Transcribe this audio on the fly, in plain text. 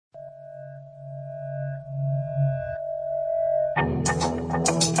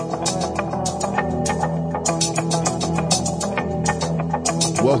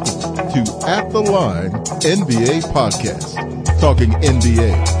welcome to At the Line NBA Podcast, talking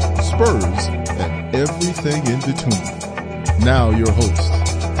NBA, Spurs, and everything in between. Now your hosts,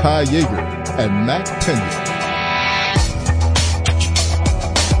 Ty Yeager and Mac Pena.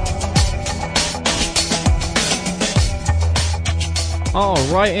 All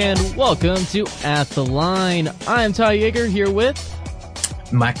right, and welcome to At the Line. I'm Ty Yeager here with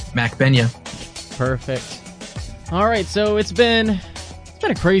Mac Pena. Perfect. All right, so it's been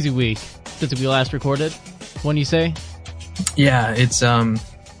a crazy week since we last recorded. Wouldn't you say? Yeah, it's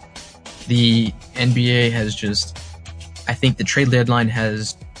the NBA has just, I think the trade deadline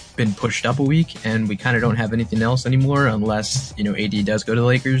has been pushed up a week, and we kind of don't have anything else anymore unless, AD does go to the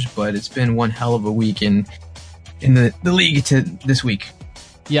Lakers. But it's been one hell of a week in the league to this week.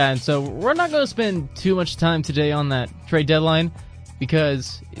 Yeah, and so we're not going to spend too much time today on that trade deadline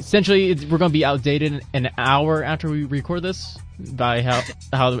because essentially we're going to be outdated an hour after we record this by how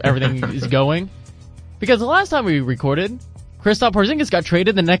everything is going. Because the last time we recorded, Kristaps Porzingis got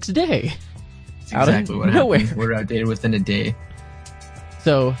traded the next day. That's exactly what happened. We're outdated within a day.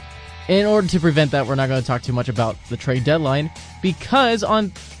 So, in order to prevent that, we're not going to talk too much about the trade deadline because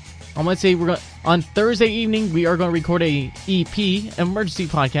on Thursday evening, we are going to record a EP, emergency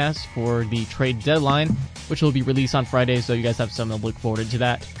podcast for the trade deadline, which will be released on Friday, so you guys have something to look forward to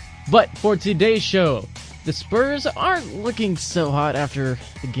that. But for today's show, the Spurs aren't looking so hot after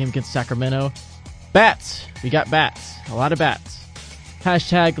the game against Sacramento. Bats. We got bats. A lot of bats.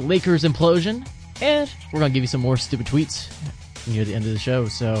 Hashtag Lakers implosion. And we're going to give you some more stupid tweets near the end of the show.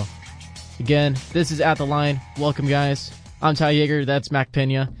 So, again, this is At the Line. Welcome, guys. I'm Ty Yeager. That's Mac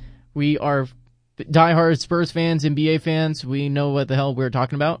Pena. We are diehard Spurs fans, NBA fans. We know what the hell we're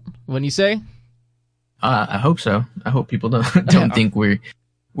talking about. Wouldn't you say? I hope so. I hope people don't think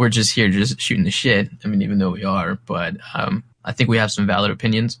we're just here just shooting the shit. I mean, even though we are, but I think we have some valid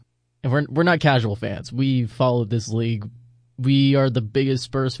opinions. And we're not casual fans. We follow this league. We are the biggest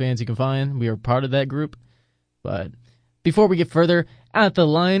Spurs fans you can find. We are part of that group. But before we get further, At the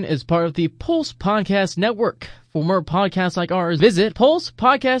Line is part of the Pulse Podcast Network. For more podcasts like ours, visit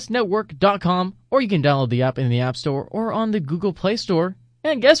pulsepodcastnetwork.com, or you can download the app in the App Store or on the Google Play Store.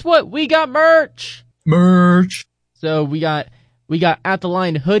 And guess what? We got merch! So we got At the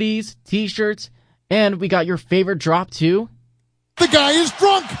Line hoodies, t-shirts, and we got your favorite drop too. The guy is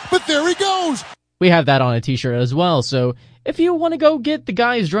drunk, but there he goes! We have that on a t-shirt as well, so if you want to go get the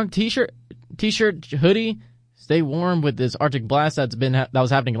Guy is Drunk t-shirt, hoodie, stay warm with this Arctic blast that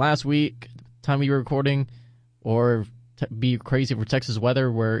was happening last week, time we were recording, or be crazy for Texas weather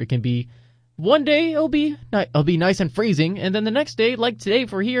where it can be one day it'll be nice and freezing, and then the next day, like today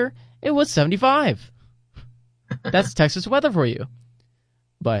for here, it was 75. That's Texas weather for you.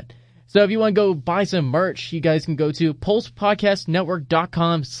 But so if you want to go buy some merch, you guys can go to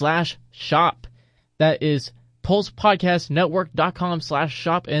pulsepodcastnetwork.com/shop. That is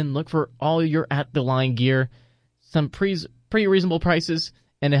pulsepodcastnetwork.com/shop, and look for all your At the Line gear. Some pretty reasonable prices,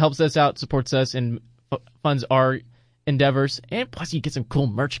 and it helps us out, supports us, and funds our endeavors, and plus you get some cool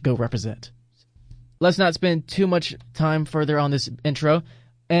merch to go represent. Let's not spend too much time further on this intro,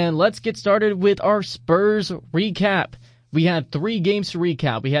 and let's get started with our Spurs recap. We had 3 games to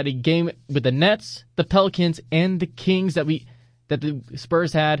recap. We had a game with the Nets, the Pelicans, and the Kings that the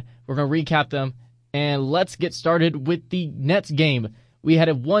Spurs had. We're going to recap them, and let's get started with the Nets game.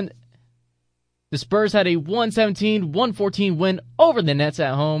 The Spurs had a 117-114 win over the Nets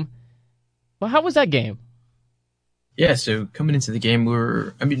at home. Well, how was that game? Yeah, so coming into the game,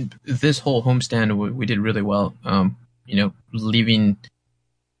 this whole homestand, we did really well.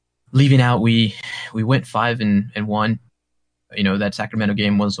 Leaving out, we went 5-1. That Sacramento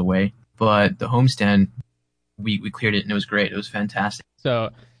game was away, but the homestand, we cleared it, and it was great. It was fantastic.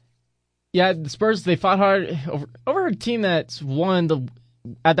 So, yeah, the Spurs, they fought hard over a team that's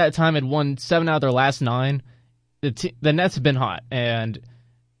at that time had won 7 out of their last 9. The Nets have been hot, and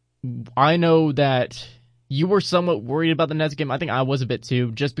I know that you were somewhat worried about the Nets game. I think I was a bit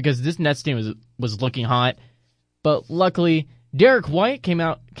too, just because this Nets team was looking hot. But luckily, Derek White came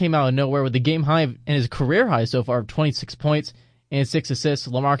out of nowhere with the game high and his career high so far of 26 points and 6 assists.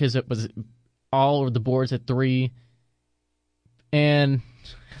 LaMarcus was all over the boards at 3. And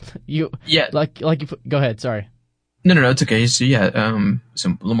go ahead. Sorry. No, it's okay. So yeah, so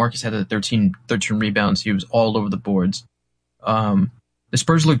LaMarcus had 13 rebounds. He was all over the boards. The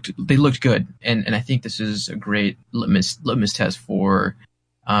Spurs looked good, and I think this is a great litmus test for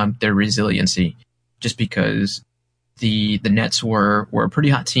their resiliency, just because the Nets were a pretty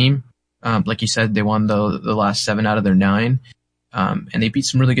hot team. Like you said, they won the last 7 out of their 9, And they beat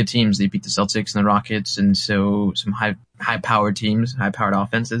some really good teams. They beat the Celtics and the Rockets, and so some high-powered teams, high-powered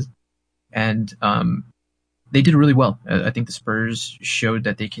offenses. And they did really well. I think the Spurs showed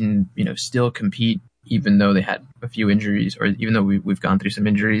that they can, still compete even though they had a few injuries, or even though we've gone through some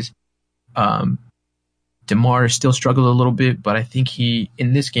injuries. DeMar still struggled a little bit, but I think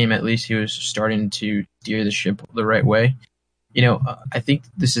in this game at least, he was starting to steer the ship the right way. I think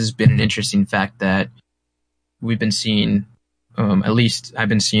this has been an interesting fact that we've been seeing, at least I've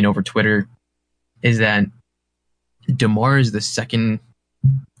been seeing over Twitter, is that DeMar is the second,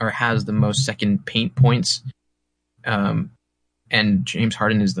 or has the most second paint points, and James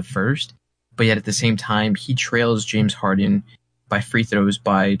Harden is the first. But yet at the same time, he trails James Harden by free throws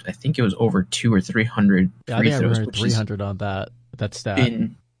by, I think it was over 200 or 300 free throws. I think 300 on that stat.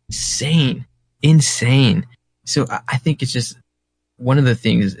 Insane. So I think it's just one of the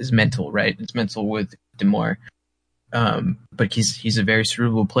things is mental, right? It's mental with DeMar. But he's a very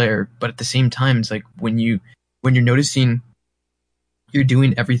cerebral player. But at the same time, it's like when you're noticing you're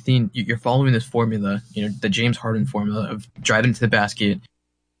doing everything, you're following this formula, the James Harden formula of driving to the basket,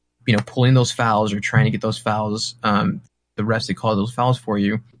 pulling those fouls or trying to get those fouls. The refs, they call those fouls for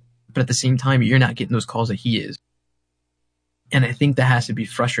you. But at the same time, you're not getting those calls that he is. And I think that has to be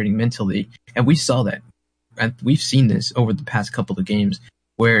frustrating mentally. And we saw that. And we've seen this over the past couple of games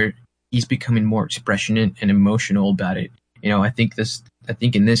where he's becoming more expressionate and emotional about it. I think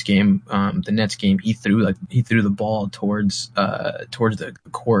in this game, the Nets game, he threw the ball towards the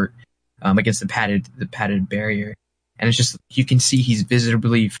court, against the padded barrier. And it's just, you can see he's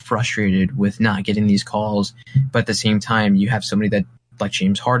visibly frustrated with not getting these calls. But at the same time, you have somebody that, like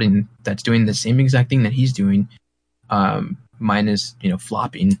James Harden, that's doing the same exact thing that he's doing, minus,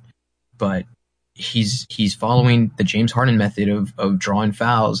 flopping. But he's following the James Harden method of drawing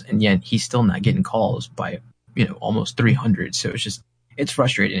fouls, and yet he's still not getting calls by, almost 300. So it's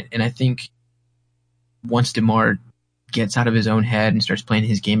frustrating. And I think once DeMar gets out of his own head and starts playing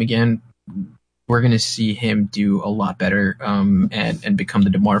his game again, we're going to see him do a lot better, and become the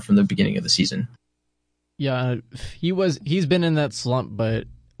DeMar from the beginning of the season. Yeah, he's been in that slump, but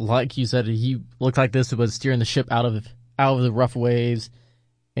like you said, he looked like this was steering the ship out of the rough waves,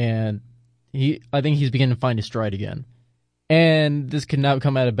 and I think he's beginning to find his stride again. And this could now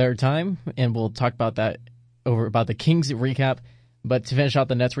come at a better time, and we'll talk about that about the Kings recap. But to finish out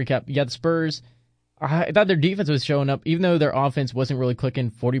the Nets recap, the Spurs, I thought their defense was showing up, even though their offense wasn't really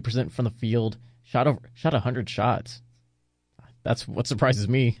clicking. 40% from the field, shot 100 shots. That's what surprises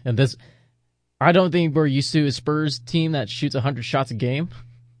me. And this, I don't think we're used to a Spurs team that shoots 100 shots a game.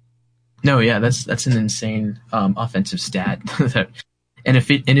 No, yeah, that's an insane offensive stat.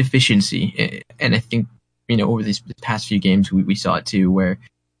 Inefficiency. And I think, over these past few games, we saw it too, where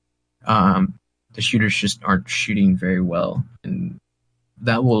the shooters just aren't shooting very well. And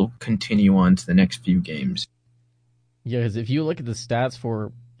that will continue on to the next few games. Yeah, because if you look at the stats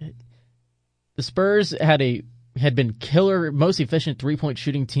for the Spurs, had been killer, most efficient 3-point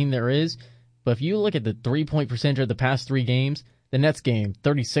shooting team there is. But if you look at the 3-point percentage of the past 3 games, the Nets game,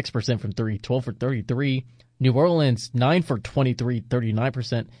 36% from 3, 12 for 33. New Orleans, 9 for 23,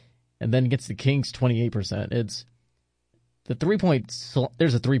 39%. And then against the Kings, 28%. It's the 3-point,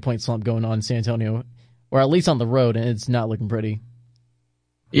 there's a 3-point slump going on in San Antonio, or at least on the road, and it's not looking pretty.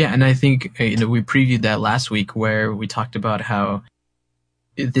 Yeah, and I think we previewed that last week where we talked about how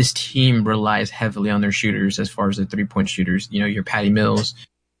this team relies heavily on their shooters as far as the 3-point shooters. Your Patty Mills,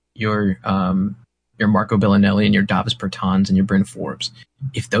 your Marco Bellinelli, and your Davis Bertans, and your Bryn Forbes.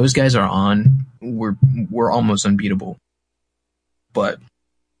 If those guys are on, we're almost unbeatable. But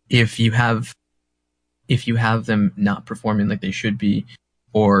if you have them not performing like they should be,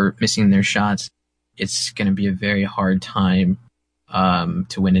 or missing their shots, it's going to be a very hard time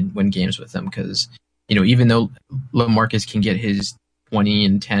to win games with them, because even though LaMarcus can get his 20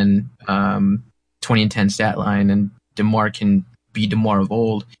 and 10 stat line, and DeMar can be DeMar of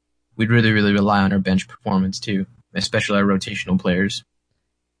old, we'd really, really rely on our bench performance too, especially our rotational players.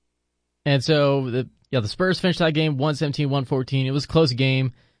 And so the Spurs finished that game 117-114. It was a close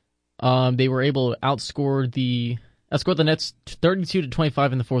game. They were able to outscore the Nets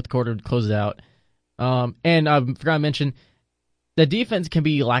 32-25 in the fourth quarter to close it out. And I forgot to mention, the defense can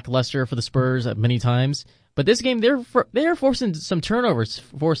be lackluster for the Spurs at many times, but this game they're forcing some turnovers,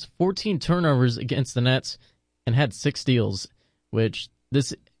 forced 14 turnovers against the Nets, and had 6 steals. Which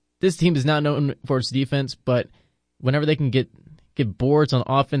this team is not known for its defense, but whenever they can get boards on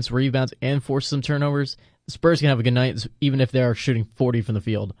offense, rebounds, and force some turnovers, the Spurs can have a good night, even if they are shooting 40 from the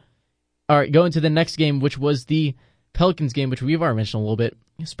field. All right, going to the next game, which was the Pelicans game, which we've already mentioned a little bit.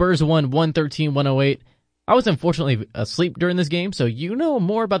 Spurs won 113-108. I was unfortunately asleep during this game, so you know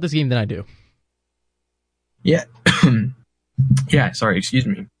more about this game than I do. Yeah. Yeah, sorry, excuse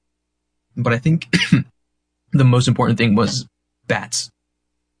me. But I think the most important thing was bats.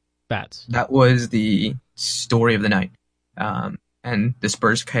 Bats. That was the story of the night. And the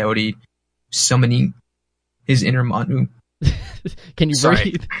Spurs Coyote summoning his inner Manu. Can you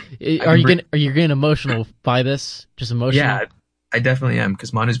breathe? Are you getting emotional by this? Just emotional? Yeah, I definitely am,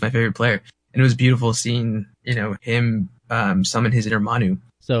 because Manu's my favorite player. And it was beautiful seeing, him summon his inner Manu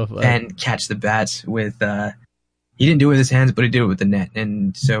and catch the bats with he didn't do it with his hands, but he did it with the net.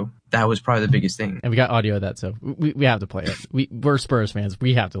 And so that was probably the biggest thing. And we got audio of that, so we have to play it. We're Spurs fans.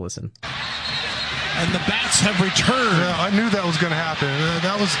 We have to listen. And the bats have returned. Yeah, I knew that was going to happen.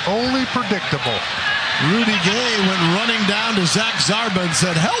 That was only predictable. Rudy Gay went running down to Zach Zarba and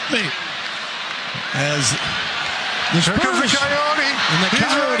said, "Help me!" As the Spurs, here comes the Coyote. And the He's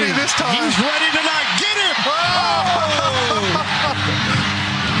Coyote, ready this time. He's ready tonight. Get him! Oh!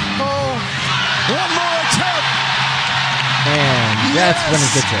 One more attempt. And that's when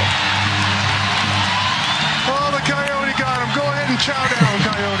it gets it. Oh, the Coyote got him. Go ahead and chow down,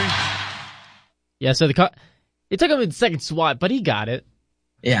 Coyote. Yeah, so it took him a second swat, but he got it.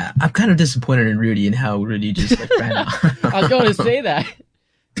 Yeah, I'm kind of disappointed in Rudy and how Rudy just ran out. I was going to say that.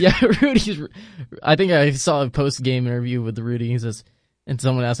 Yeah, Rudy's. I think I saw a post-game interview with Rudy. He says, and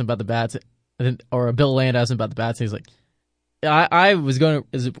someone asked him about the bats, or Bill Land asked him about the bats. And he's like, I was going to,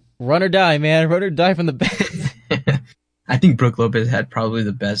 is it run or die, man? Run or die from the bats. I think Brook Lopez had probably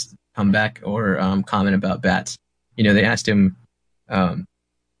the best comeback or comment about bats. They asked him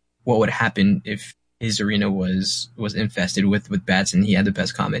what would happen if his arena was infested with bats, and he had the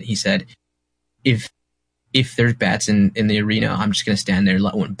best comment. He said, if there's bats in the arena, I'm just going to stand there and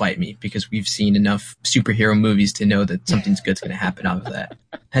let one bite me, because we've seen enough superhero movies to know that something's good's going to happen out of that.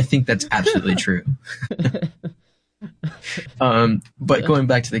 I think that's absolutely true. But going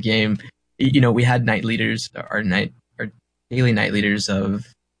back to the game, we had night leaders, our daily night leaders of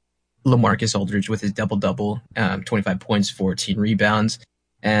LaMarcus Aldridge with his double-double, 25 points, 14 rebounds,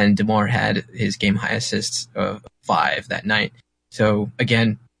 and DeMar had his game high assists of 5 that night. So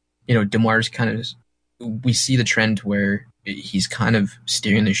again, DeMar's we see the trend where he's kind of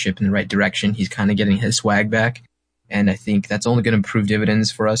steering the ship in the right direction. He's kind of getting his swag back, and I think that's only going to prove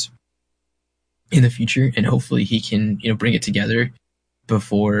dividends for us in the future. And hopefully he can, bring it together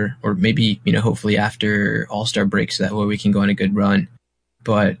before, or maybe, hopefully after All-Star break, so that way we can go on a good run.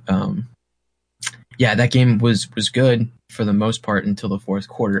 But yeah, that game was good for the most part until the fourth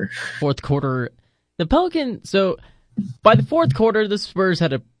quarter. Fourth quarter, the Pelicans. So by the fourth quarter, the Spurs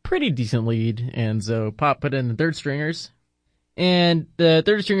had a pretty decent lead, and so Pop put in the third stringers, and the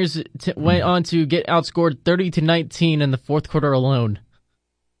third stringers went on to get outscored 30-19 in the fourth quarter alone.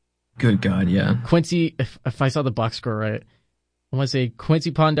 Good God, yeah. Quincy, if I saw the box score right, I want to say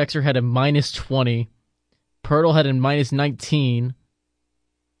Quincy Pondexter had a -20, Pirtle had a -19,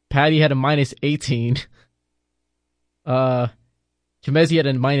 Patty had a -18, Chemezi had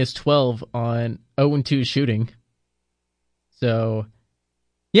a -12 on 0-2 shooting. So,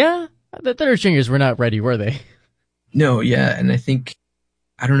 yeah, the third stringers were not ready, were they? No, yeah, and I think,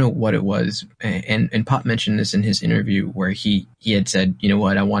 I don't know what it was, and Pop mentioned this in his interview where he had said, you know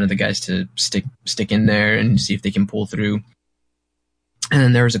what, I wanted the guys to stick in there and see if they can pull through. And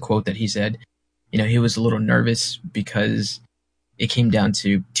then there was a quote that he said, he was a little nervous because it came down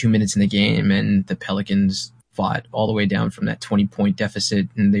to 2 minutes in the game, and the Pelicans fought all the way down from that 20-point deficit,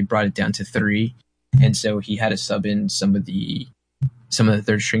 and they brought it down to 3. And so he had to sub in some of the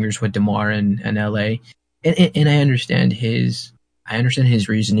third stringers with DeMar and LA. And I understand his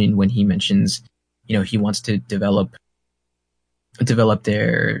reasoning when he mentions, he wants to develop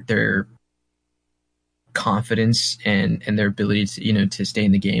their confidence and their ability to, to stay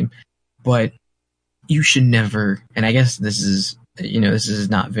in the game. But you should never, and I guess this is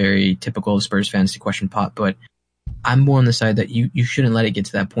not very typical of Spurs fans to question Pop, but I'm more on the side that you shouldn't let it get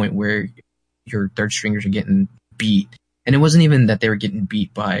to that point where your third stringers are getting beat. And it wasn't even that they were getting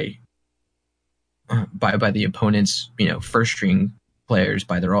beat by the opponent's, first string players,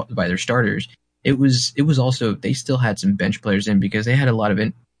 by their starters. It was also, they still had some bench players in, because they had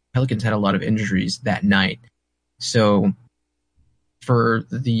Pelicans had a lot of injuries that night. So for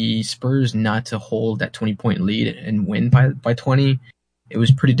the Spurs not to hold that 20-point lead and win by 20, it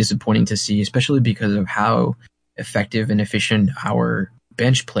was pretty disappointing to see, especially because of how effective and efficient our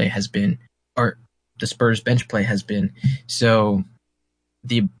bench play has been, or the Spurs bench play has been. So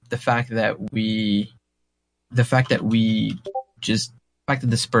the fact that the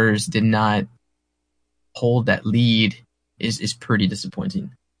Spurs did not hold that lead is pretty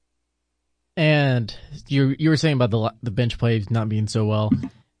disappointing. And you were saying about the bench play not being so well.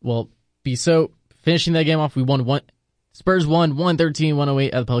 Well, finishing that game off, we won one. Spurs won 113-108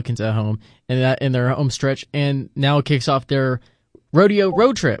 at the Pelicans at home, and that in their home stretch. And now it kicks off their rodeo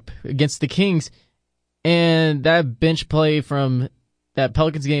road trip against the Kings. And that bench play from that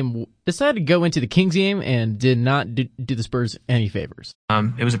Pelicans game decided to go into the Kings game and did not do the Spurs any favors.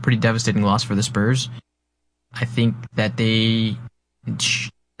 It was a pretty devastating loss for the Spurs. I think that the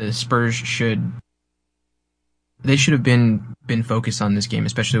Spurs should have been focused on this game,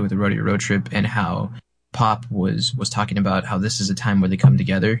 especially with the rodeo road trip and how Pop was talking about how this is a time where they come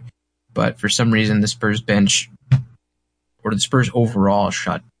together. But for some reason, the Spurs bench, or the Spurs overall,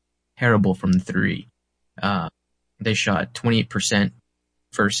 shot terrible from the three. They shot 28%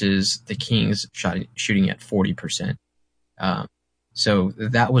 versus the Kings shooting at 40%. So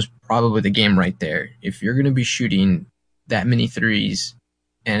that was probably the game right there. If you're going to be shooting that many threes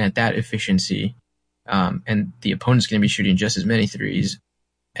and at that efficiency, and the opponent's going to be shooting just as many threes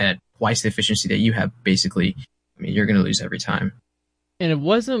at twice the efficiency that you have, basically, I mean, you're going to lose every time. And it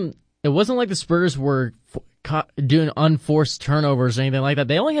wasn't like the Spurs were doing unforced turnovers or anything like that.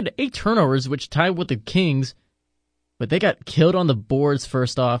 They only had 8 turnovers, which tied with the Kings, but they got killed on the boards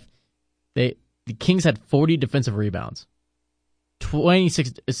first off. The Kings had 40 defensive rebounds,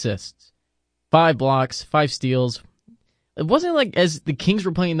 26 assists, 5 blocks, 5 steals. It wasn't like as the Kings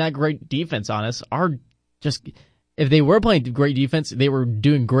were playing that great defense on us. If they were playing great defense, they were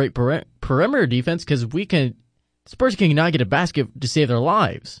doing great perimeter defense because Spurs cannot get a basket to save their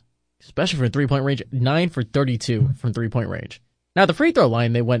lives, especially from 3-point range. 9 for 32 from 3-point range. Now the free throw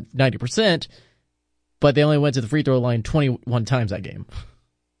line, they went 90%, but they only went to the free throw line 21 times that game.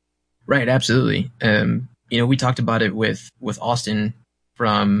 Right, absolutely. We talked about it with Austin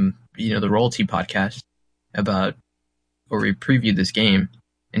from the Royalty podcast where we previewed this game,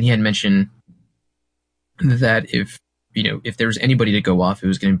 and he had mentioned that if there was anybody to go off, it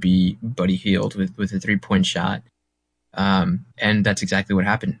was going to be Buddy Hield with a 3-point shot. And that's exactly what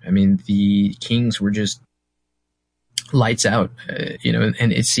happened. I mean, the Kings were just lights out,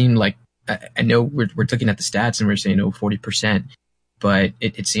 and it seemed like, I know we're looking at the stats and we're saying, 40%, but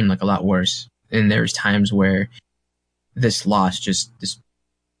it seemed like a lot worse. And there's times where this loss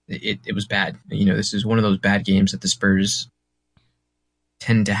it was bad. This is one of those bad games that the Spurs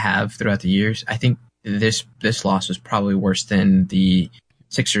tend to have throughout the years. I think this loss was probably worse than the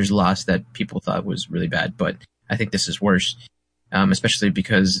Sixers loss that people thought was really bad, but I think this is worse, especially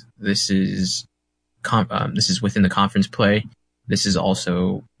because this is within the conference play. This is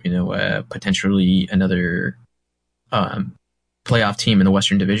also potentially another playoff team in the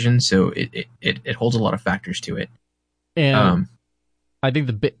Western Division, so it holds a lot of factors to it. And I think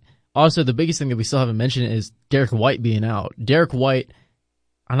the biggest thing that we still haven't mentioned is Derek White being out. Derek White,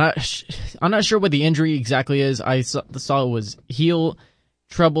 I'm not sure what the injury exactly is. I saw it was heel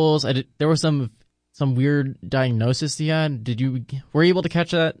troubles. There was some weird diagnosis he had. Were you able to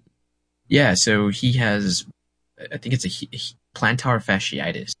catch that? Yeah, so he has, I think it's a plantar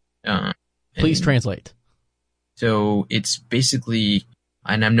fasciitis. Please translate. So it's basically,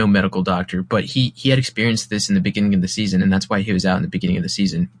 and I'm no medical doctor, but he had experienced this in the beginning of the season, and that's why he was out in the beginning of the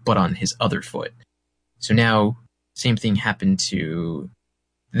season, but on his other foot. So now, same thing happened to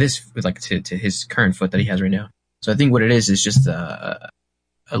to his current foot that he has right now. So I think what it is just a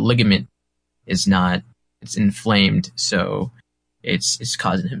ligament it's inflamed, so it's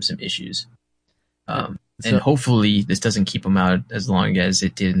causing him some issues. And hopefully this doesn't keep him out as long as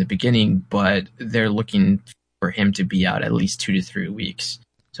it did in the beginning, but they're looking for him to be out at least 2 to 3 weeks.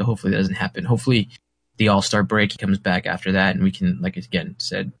 So hopefully that doesn't happen. Hopefully the All-Star break, he comes back after that, and we can, like again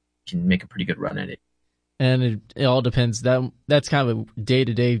said, can make a pretty good run at it. And it all depends. That's kind of a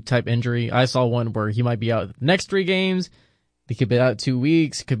day-to-day type injury. I saw one where he might be out the next 3 games. He could be out 2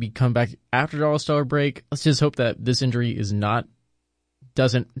 weeks. Could be come back after the All-Star break. Let's just hope that this injury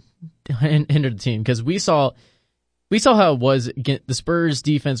doesn't hinder the team, because we saw how it was. The Spurs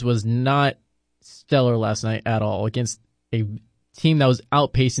defense was not stellar last night at all against a team that was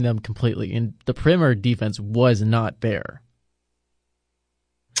outpacing them completely, and the perimeter defense was not there.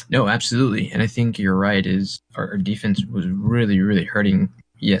 No, absolutely. And I think you're right, our defense was really, really hurting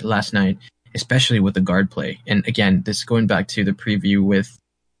last night, especially with the guard play. And again, this going back to the preview with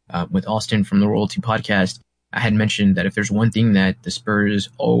Austin from the Royalty podcast, I had mentioned that if there's one thing that the Spurs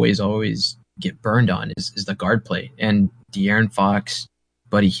always get burned on is the guard play. And De'Aaron Fox,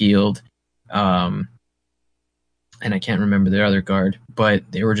 Buddy Hield, and I can't remember their other guard, but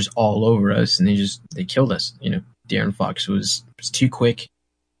they were just all over us, and they killed us. De'Aaron Fox was too quick.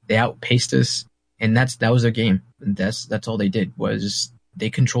 They outpaced us, and that was their game. And that's all they did was they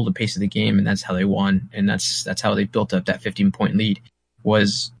controlled the pace of the game, and that's how they won, and that's how they built up that 15-point lead.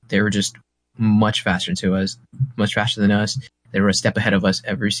 Was they were just much faster than us. They were a step ahead of us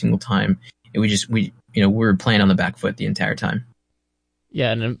every single time, and we were playing on the back foot the entire time.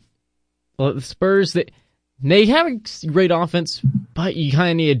 Yeah, and the Spurs, they have a great offense, but you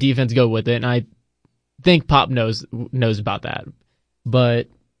kind of need a defense to go with it, and I think Pop knows about that. But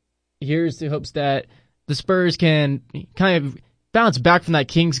here's the hopes that the Spurs can kind of bounce back from that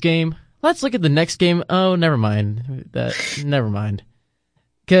Kings game. Let's look at the next game. Oh, never mind. Never mind.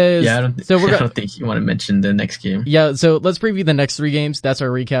 Yeah, I don't think you want to mention the next game. Yeah, so let's preview the next 3 games. That's our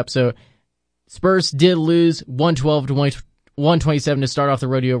recap. So Spurs did lose 112 to 127 to start off the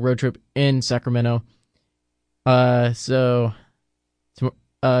rodeo road trip in Sacramento. The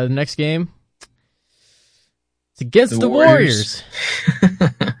next game, it's against the Warriors.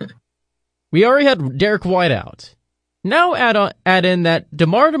 We already had Derek White out. Now add in that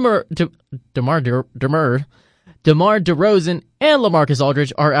DeMar DeRozan and LaMarcus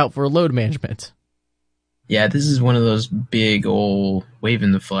Aldridge are out for load management. Yeah, this is one of those big old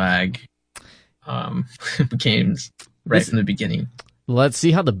waving the flag games from the beginning. Let's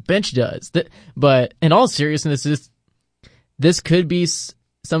see how the bench does. But in all seriousness, this could be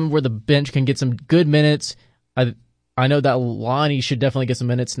something where the bench can get some good minutes. I know that Lonnie should definitely get some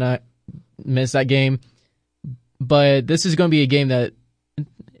minutes, not miss that game. But this is going to be a game that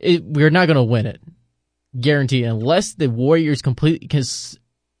we're not going to win it. Guaranteed, unless the Warriors completely, because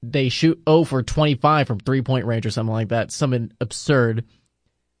they shoot 0 for 25 from 3-point range or something like that, something absurd.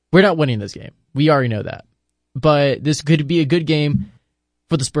 We're not winning this game. We already know that. But this could be a good game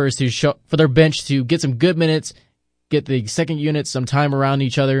for the Spurs for their bench to get some good minutes, get the second unit some time around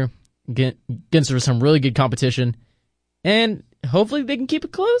each other, get some really good competition, and hopefully they can keep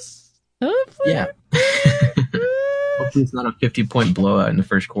it close. Hopefully. Yeah. Hopefully it's not a 50-point blowout in the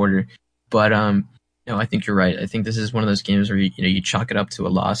first quarter. But no, I think you're right. I think this is one of those games where you chalk it up to a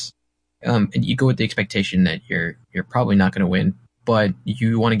loss, and you go with the expectation that you're probably not going to win, but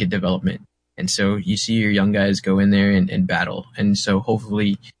you want to get development. And so you see your young guys go in there and battle. And so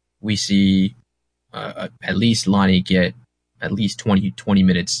hopefully we see at least Lonnie get at least 20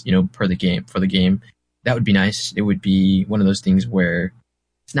 minutes, for the game. That would be nice. It would be one of those things where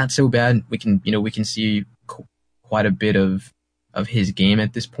it's not so bad. We can see quite a bit of his game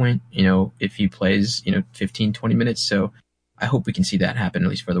at this point, if he plays, 15, 20 minutes. So I hope we can see that happen, at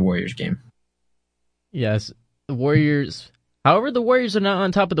least for the Warriors game. Yes, the Warriors. However, the Warriors are not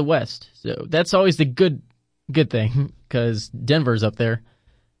on top of the West, so that's always the good thing, because Denver's up there.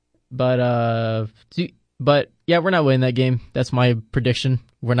 But yeah, we're not winning that game. That's my prediction.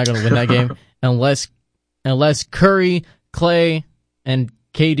 We're not going to win that game unless Curry, Clay, and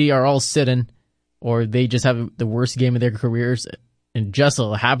KD are all sitting, or they just have the worst game of their careers, and just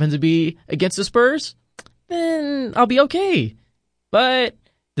so happens to be against the Spurs. Then I'll be okay. But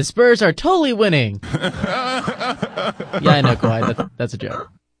the Spurs are totally winning. Yeah, I know, Kawhi. That's a joke.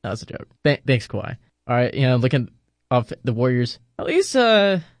 That was a joke. Thanks, Kawhi. All right, looking off the Warriors, at least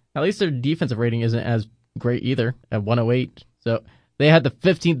their defensive rating isn't as great either at 108. So they had the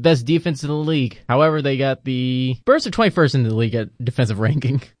 15th best defense in the league. However, they got the Spurs are 21st in the league at defensive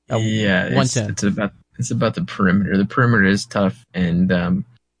ranking. Yeah, 110. It's about the perimeter. The perimeter is tough, and the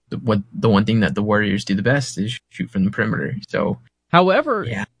one thing that the Warriors do the best is shoot from the perimeter. So. However,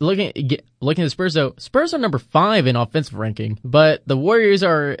 looking at the Spurs, though, Spurs are number 5 in offensive ranking, but the Warriors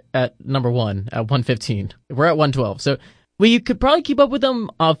are at number 1 at 115. We're at 112, so we could probably keep up with them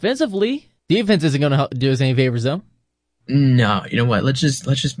offensively. Defense isn't going to do us any favors, though. No, you know what? Let's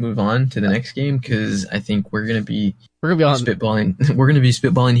just move on to the next game, because I think we're gonna be spitballing. We're gonna be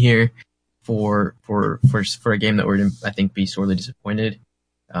spitballing here for a game that we're gonna, I think, be sorely disappointed.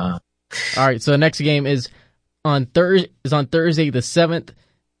 All right, so the next game is on Thursday the 7th,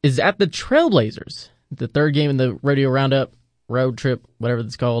 is at the Trailblazers. The third game in the rodeo road trip, whatever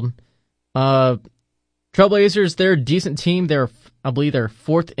it's called. Trailblazers, they're a decent team. I believe they're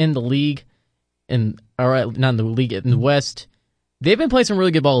 4th in the league, not in the league, in the West. They've been playing some really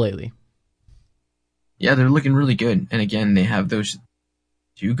good ball lately. Yeah, they're looking really good. And again, they have those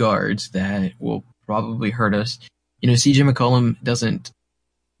 2 guards that will probably hurt us. CJ McCollum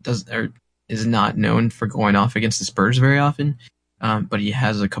is not known for going off against the Spurs very often, but he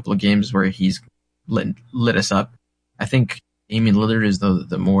has a couple of games where he's lit us up. I think Damian Lillard is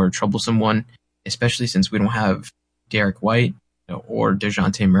the more troublesome one, especially since we don't have Derek White or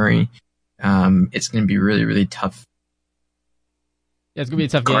DeJounte Murray. It's going to be really, really tough. Yeah, it's going to be a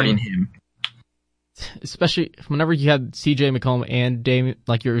tough guarding game. him. Especially whenever you have CJ McCollum and Damian,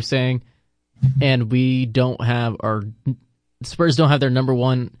 like you were saying, and we don't have our the Spurs don't have their number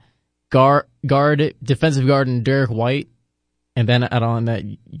one defensive guard in Derek White, and then add on that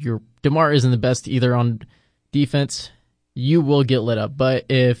your DeMar isn't the best either on defense, you will get lit up. But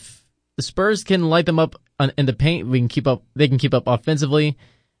if the Spurs can light them up in the paint, they can keep up offensively.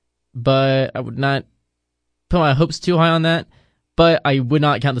 But I would not put my hopes too high on that. But I would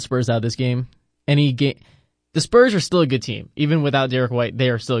not count the Spurs out of this game. The Spurs are still a good team, even without Derek White. They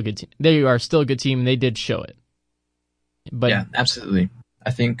are still a good team. They are still a good team, and they did show it. But yeah, absolutely.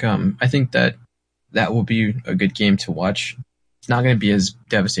 I think that will be a good game to watch. It's not going to be as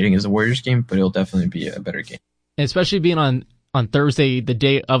devastating as the Warriors game, but it'll definitely be a better game. And especially being on Thursday, the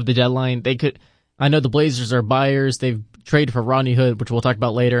day of the deadline, I know the Blazers are buyers. They've traded for Rodney Hood, which we'll talk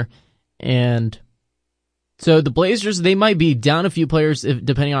about later, and so the Blazers, they might be down a few players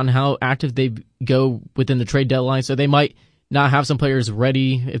depending on how active they go within the trade deadline. So they might not have some players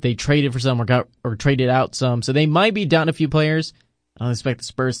ready if they traded for some or traded out some. So they might be down a few players. I don't expect the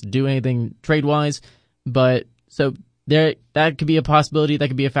Spurs to do anything trade-wise, but so that could be a possibility. That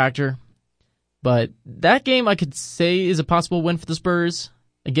could be a factor. But that game I could say is a possible win for the Spurs.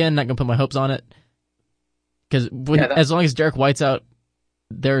 Again, not going to put my hopes on it. Because as long as Derek White's out,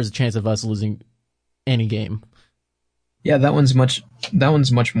 there is a chance of us losing any game. Yeah, that one's much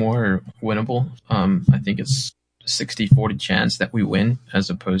more winnable. I think it's 60-40 chance that we win as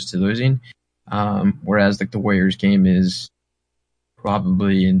opposed to losing. Whereas like the Warriors game is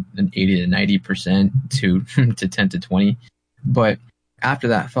probably an 80 to 90% to 10 to 20. But after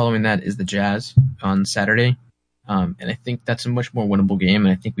that, following that is the Jazz on Saturday. And I think that's a much more winnable game,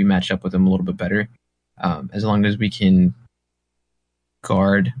 and I think we match up with them a little bit better. As long as we can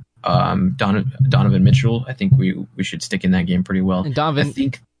guard Donovan Mitchell, I think we should stick in that game pretty well. And Donovan,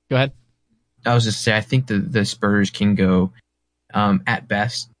 go ahead. I was just say I think the Spurs can go at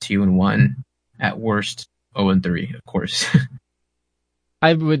best 2-1, at worst 0-3, of course.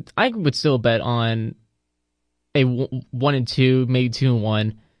 I would still bet on a 1-2, maybe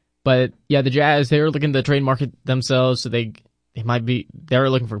 2-1, but yeah, the Jazz, they were looking to trade market themselves, so they're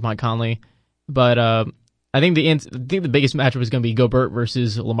looking for Mike Conley, but I think the biggest matchup is going to be Gobert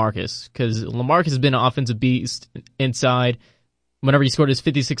versus LaMarcus, because LaMarcus has been an offensive beast inside. Whenever he scored his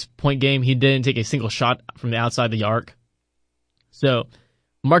 56-point game, he didn't take a single shot from the outside the arc. So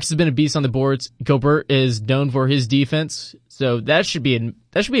LaMarcus has been a beast on the boards. Gobert is known for his defense, so that should be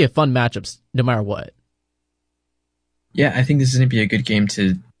a fun matchup no matter what. Yeah, I think this is going to be a good game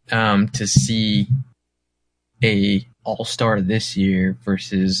to see a all-star this year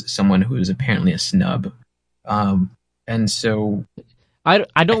versus someone who is apparently a snub. And so I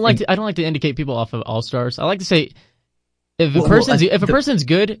don't like to indicate people off of all-stars. I like to say if a person's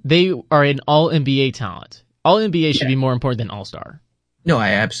good, they are an all-NBA talent. All-NBA should be more important than all-star. No, I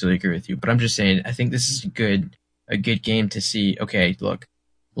absolutely agree with you, but I'm just saying I think this is a good game to see. Okay, look,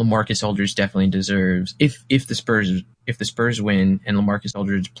 LaMarcus Aldridge definitely deserves if the Spurs win and LaMarcus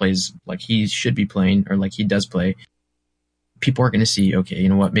Aldridge plays like he should be playing or like he does play, people are going to see, okay, you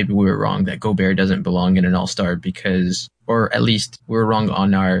know what, maybe we were wrong that Gobert doesn't belong in an all-star or at least we were wrong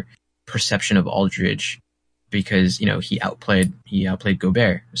on our perception of Aldridge because, you know, he outplayed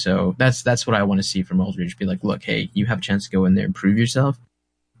Gobert. So that's what I want to see from Aldridge. Be like, look, hey, you have a chance to go in there and prove yourself.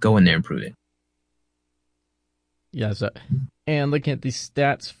 Go in there and prove it. Yeah, and looking at the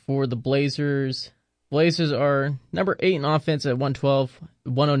stats for the Blazers are number 8 in offense at 112,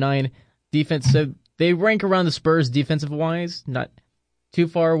 109 defense. So they rank around the Spurs defensive-wise, not too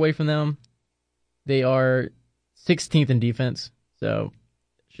far away from them. They are 16th in defense, so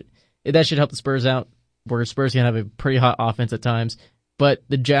that should help the Spurs out, where Spurs can have a pretty hot offense at times. But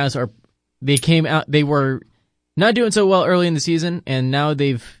the Jazz they were not doing so well early in the season, and now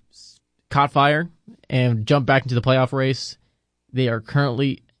they've caught fire and jumped back into the playoff race. They are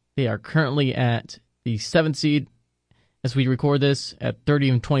currently at the 7th seed as we record this at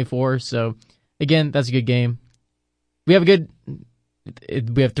 30-24. So again, that's a good game. We have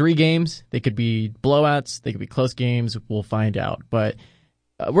 3 games. They could be blowouts. They could be close games. We'll find out. But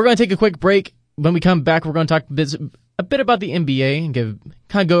we're going to take a quick break. When we come back, we're going to talk a bit about the NBA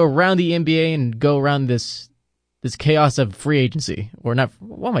and go around the NBA and go around this chaos of free agency. Or not,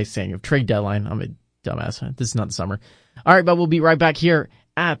 what am I saying? Of trade deadline. I'm a dumbass. This is not the summer. All right, but we'll be right back here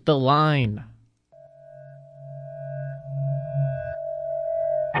at The Line.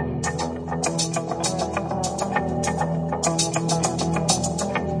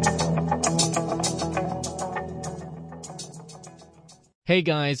 Hey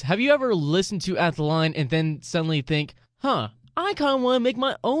guys, have you ever listened to At The Line and then suddenly think, I kind of want to make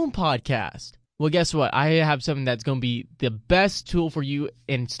my own podcast? Well, guess what? I have something that's going to be the best tool for you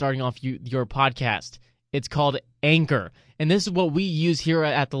in starting off your podcast. It's called Anchor. And this is what we use here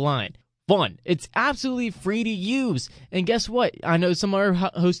at The Line. Fun. It's absolutely free to use. And guess what? I know some other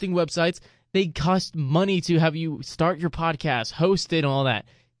hosting websites, they cost money to have you start your podcast, host it, and all that.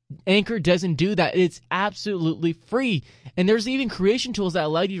 Anchor doesn't do that. It's absolutely free. And there's even creation tools that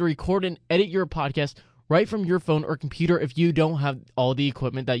allow you to record and edit your podcast right from your phone or computer if you don't have all the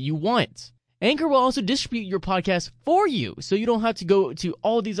equipment that you want. Anchor will also distribute your podcast for you, so you don't have to go to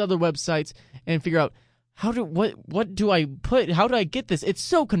all these other websites and figure out what do I put? How do I get this? It's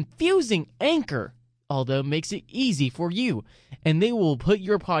so confusing. Anchor, although, makes it easy for you, and they will put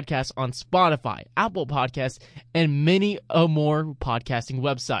your podcast on Spotify, Apple Podcasts, and many more podcasting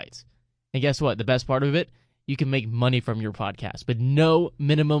websites. And guess what? The best part of it, you can make money from your podcast, but no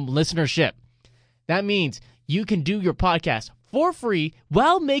minimum listenership. That means you can do your podcast for free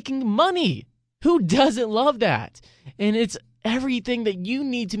while making money. Who doesn't love that? And it's everything that you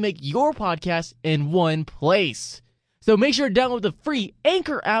need to make your podcast in one place. So make sure to download the free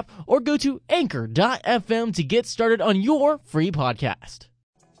Anchor app or go to anchor.fm to get started on your free podcast.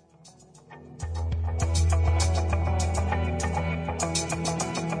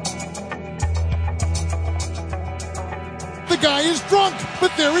 The guy is drunk,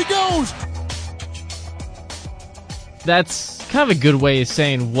 but there he goes. That's kind of a good way of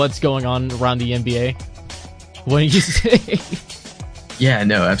saying what's going on around the NBA. What do you say? Yeah,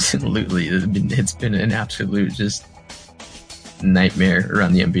 no, absolutely. It's been an absolute just nightmare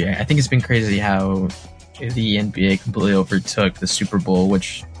around the NBA. I think it's been crazy how the NBA completely overtook the Super Bowl,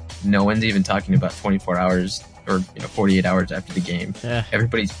 which no one's even talking about 24 hours or 48 hours after the game. Yeah.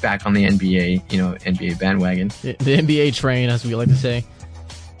 Everybody's back on the NBA, NBA bandwagon. The NBA train, as we like to say.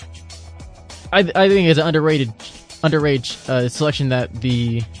 I think it's an underrated selection that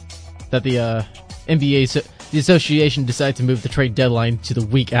the NBA the association decided to move the trade deadline to the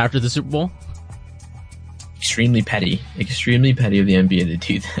week after the Super Bowl. Extremely petty of the NBA to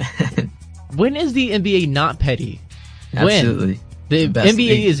do that. When is the NBA not petty? Absolutely. When? The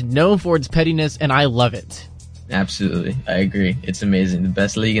NBA is known for its pettiness, and I love it. Absolutely. I agree. It's amazing. The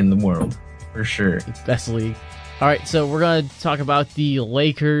best league in the world, for sure. Best league. All right, so we're going to talk about the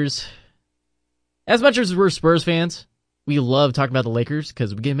Lakers. As much as we're Spurs fans, we love talking about the Lakers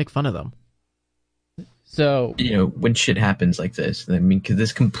because we get to make fun of them. So, when shit happens like this, I mean, because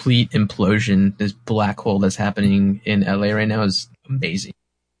this complete implosion, this black hole that's happening in LA right now is amazing.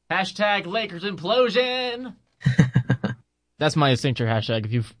 Hashtag Lakers implosion. That's my signature hashtag.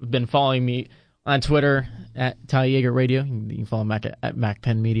 If you've been following me on Twitter at Ty Yeager Radio, you can follow Mac at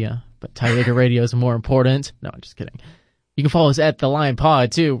MacPen Media, but Ty Yeager Radio is more important. No, I'm just kidding. You can follow us at The Lion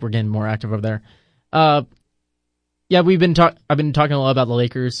Pod too. We're getting more active over there. Yeah, I've been talking a lot about the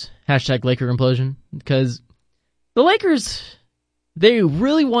Lakers. Hashtag Laker implosion, because the Lakers, they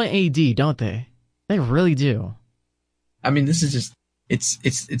really want AD, don't they? They really do. I mean, this is just it's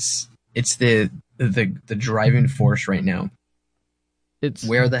the driving force right now. It's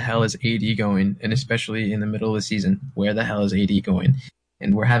where the hell is AD going, and especially in the middle of the season, where the hell is AD going?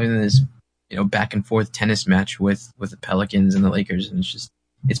 And we're having this back and forth tennis match with the Pelicans and the Lakers, and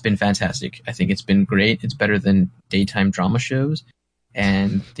it's been fantastic. I think it's been great. It's better than daytime drama shows.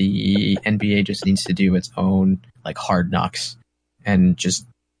 And the NBA just needs to do its own Hard Knocks and just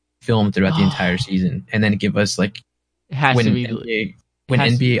film throughout the entire season, and then give us when NBA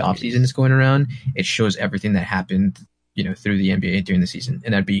offseason is going around, it shows everything that happened through the NBA during the season,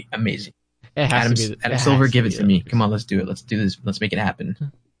 and that'd be amazing. Adam Silver, give it to me. Come on, let's do it. Let's do this. Let's make it happen.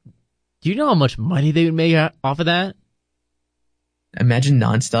 Do you know how much money they would make off of that? Imagine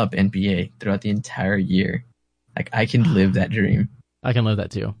nonstop NBA throughout the entire year. I can live that dream. I can live that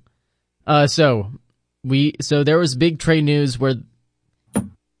too. So there was big trade news where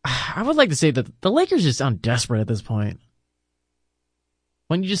I would like to say that the Lakers just sound desperate at this point.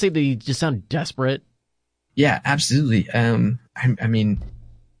 Wouldn't you just say they just sound desperate? Yeah, absolutely. I mean,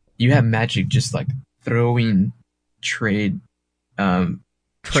 you have Magic just throwing trade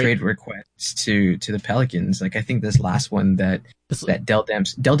requests to the Pelicans. I think this last one that Dell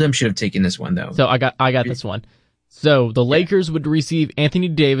Dem should have taken this one though. So I got this one. So the Lakers would receive Anthony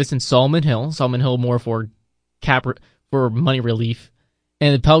Davis and Solomon Hill. Solomon Hill more for money relief,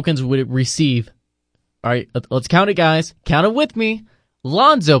 and the Pelicans would receive. All right, let's count it, guys. Count it with me: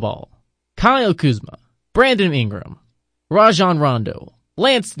 Lonzo Ball, Kyle Kuzma, Brandon Ingram, Rajon Rondo,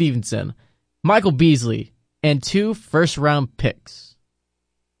 Lance Stevenson, Michael Beasley, and 2 first-round picks.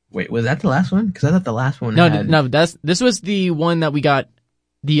 Wait, was that the last one? Because I thought the last one. No. This was the one that we got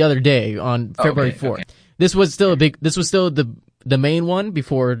the other day on February 4th. Okay. This was still the main one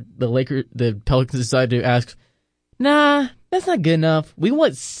before the Pelicans decided to ask, nah, that's not good enough. We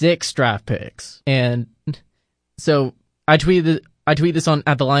want 6 draft picks. And so I tweeted this on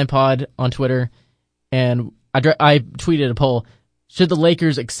at the Lion Pod on Twitter, and I tweeted a poll: should the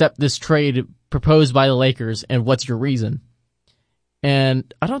Lakers accept this trade proposed by the Lakers, and what's your reason?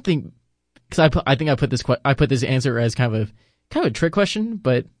 And I don't think, because I put this answer as kind of a trick question,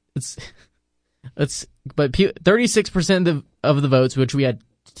 but it's 36% of the votes, which we had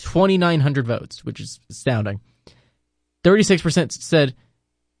 2,900 votes, which is astounding. 36% said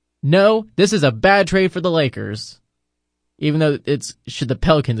no, this is a bad trade for the Lakers, even though it's should the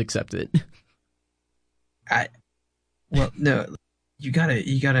Pelicans accept it. Well, no, you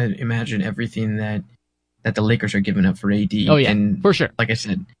gotta imagine everything that the Lakers are giving up for AD. Oh yeah, and for sure. Like I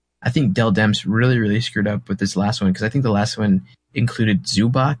said, I think Dell Demps really screwed up with this last one, because I think the last one included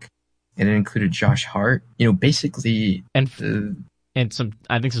Zubac and it included Josh Hart. Basically, and some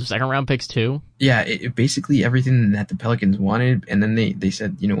second round picks too. Yeah, it basically everything that the Pelicans wanted, and then they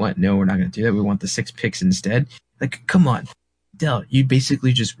said, you know what? No, we're not going to do that. We want the 6 picks instead. Like, come on, Dell, you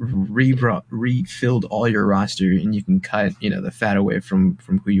basically just refilled all your roster, and you can cut the fat away from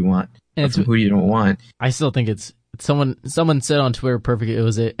who you want and from who you don't want. I still think it's someone said on Twitter perfectly. It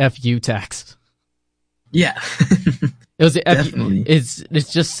was a FU tax. Yeah. It was a definitely.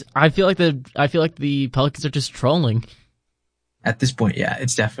 It's just I feel like the Pelicans are just trolling. At this point, yeah,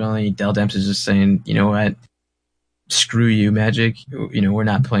 it's definitely Dell Demps is just saying, you know what, screw you, Magic. We're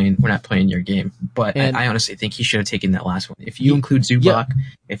not playing your game. But I honestly think he should have taken that last one. If you include Zubac,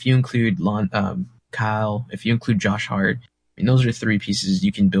 if you include Kyle, if you include Josh Hart, I mean, those are 3 pieces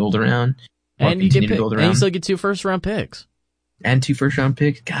you can build around. And you still get 2 first-round picks. And 2 first-round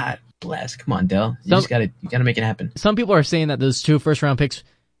picks. God bless. Come on, Dell. You gotta make it happen. Some people are saying that those 2 first-round picks.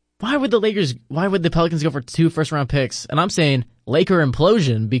 Why would the Pelicans go for 2 first-round picks? And I'm saying Laker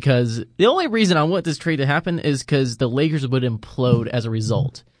implosion, because the only reason I want this trade to happen is because the Lakers would implode as a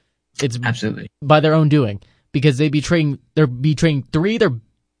result. It's absolutely by their own doing, because they're betraying 3 of their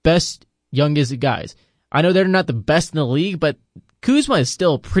best youngest guys. I know they're not the best in the league, but Kuzma is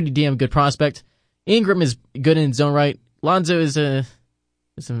still a pretty damn good prospect. Ingram is good in his own right. Lonzo is a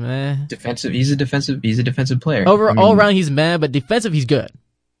meh. Defensive. He's a defensive player. All around he's meh, but defensive he's good.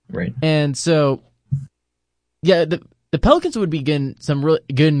 Right. And so, yeah, the Pelicans would be getting some really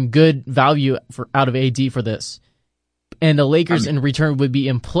good value out of AD for this. And the Lakers in return would be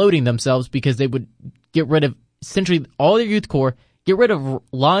imploding themselves, because they would get rid of essentially all their youth core, get rid of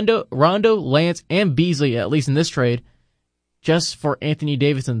Rondo, Lance, and Beasley, at least in this trade, just for Anthony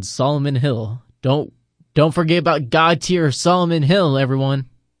Davis and Solomon Hill. Don't forget about God tier Solomon Hill, everyone.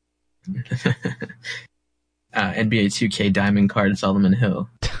 NBA 2K Diamond Card Solomon Hill.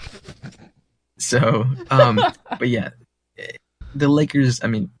 So, but yeah, the Lakers, I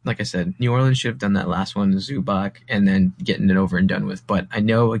mean, like I said, New Orleans should have done that last one, Zubac, and then getting it over and done with. But I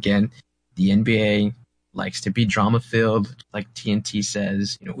know, again, the NBA likes to be drama-filled, like TNT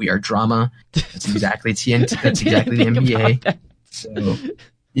says. We are drama. That's exactly TNT. That's exactly the NBA. So,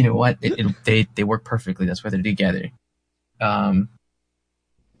 you know what? They work perfectly. That's why they're together.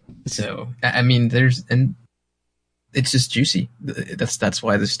 So, I mean, it's just juicy. That's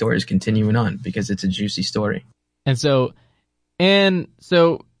why the story is continuing on, because it's a juicy story. And so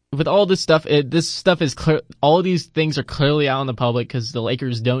with all this stuff is clear. All these things are clearly out in the public, because the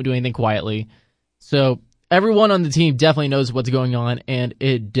Lakers don't do anything quietly. So everyone on the team definitely knows what's going on, and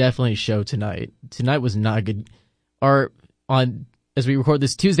it definitely showed tonight. Tonight was not good. As we record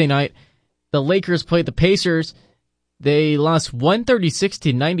this Tuesday night, the Lakers played the Pacers. They lost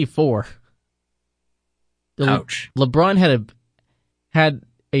 136-94. Ouch. LeBron had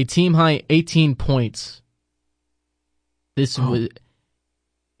a team high 18 points.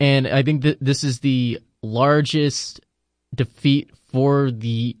 And I think that this is the largest defeat for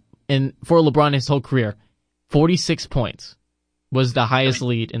LeBron his whole career. 46 points was the highest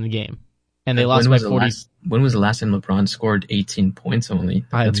lead in the game, and they lost by 40. When was the last time LeBron scored 18 points only?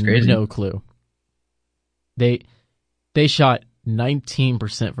 That's crazy. No clue. They shot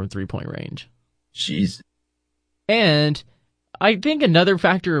 19% from 3-point range. Jeez. And I think another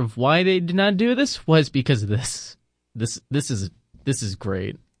factor of why they did not do this was because of this. This is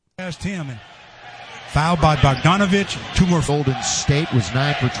great. Asked him, and foul by Bogdanovich. 2 more. Golden State was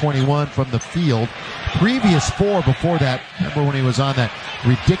 9 for 21 from the field. Previous 4 before that. Remember when he was on that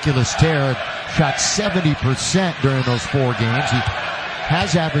ridiculous tear? Shot 70% during those 4 games. He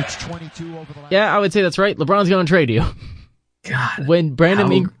has averaged 22 over the last. Yeah, I would say that's right. LeBron's going to trade you. God. When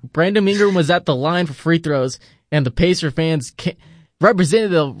Brandon Ingram was at the line for free throws, and the Pacer fans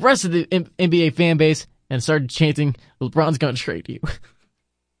represented the rest of the NBA fan base and started chanting, LeBron's going to trade you.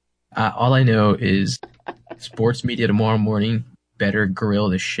 All I know is sports media tomorrow morning better grill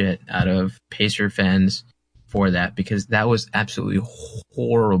the shit out of Pacer fans for that because that was absolutely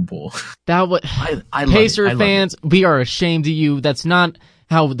horrible. That was I love Pacer it. fans. We are ashamed of you. That's not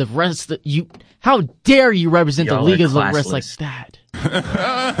how the rest. How dare you represent the Y'all league are as the rest like classless. that?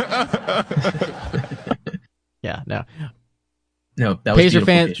 Yeah, no. No, that was Pacer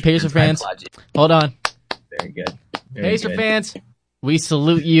beautiful, Pacer I fans. applaud you. Hold on. Very good. Very Pacer good. fans, we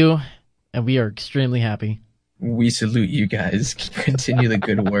salute you, and we are extremely happy. We salute you guys. Continue the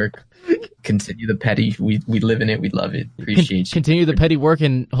good work. Continue the petty. We live in it. We love it. Appreciate you. Continue the petty work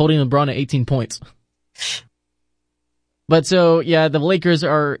and holding LeBron at 18 points. But so, yeah, the Lakers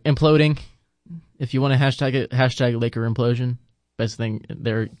are imploding. If you want to hashtag it, hashtag Laker implosion. Best thing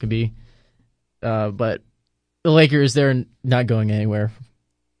there could be. But the Lakers, they're not going anywhere.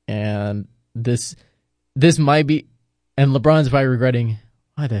 And this might be, and LeBron's probably regretting,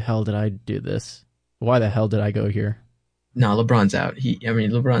 why the hell did I do this? Why the hell did I go here? No, LeBron's out.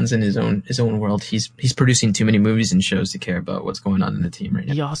 LeBron's in his own world. He's producing too many movies and shows to care about what's going on in the team right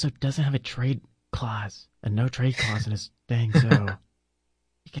now. He also doesn't have a trade clause, a no trade clause in his thing, so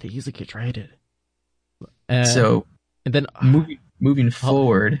he could easily get traded. And then moving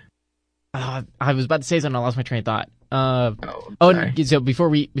forward. I was about to say something. I lost my train of thought. Sorry. So before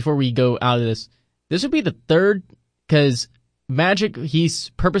we go out of this would be the third, because Magic, he's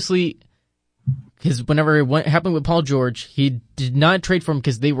purposely, because whenever it happened with Paul George, he did not trade for him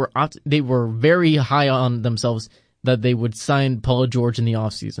because they were very high on themselves that they would sign Paul George in the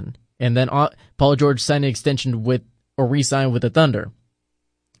offseason. And then Paul George signed an extension re-signed with the Thunder.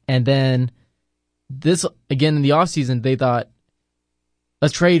 And then this, again, in the offseason, they thought,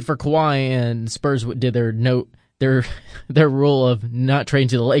 let's trade for Kawhi, and Spurs did their rule of not trading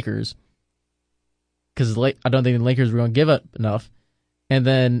to the Lakers. Because I don't think the Lakers were going to give up enough. And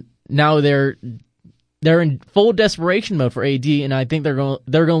then now they're in full desperation mode for AD, and I think they're going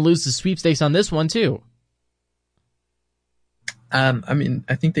to lose the sweepstakes on this one too. I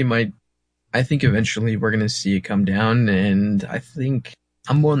think they might. I think eventually we're going to see it come down, and I think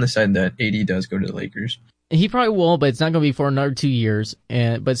I'm more on the side that AD does go to the Lakers. He probably will, but it's not going to be for another 2 years.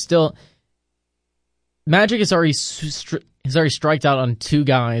 But still, Magic has already striked out on two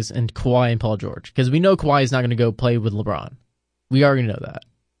guys, and Kawhi and Paul George, because we know Kawhi is not going to go play with LeBron. We already know that.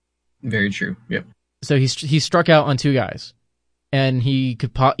 Very true. Yep. So he struck out on two guys, and he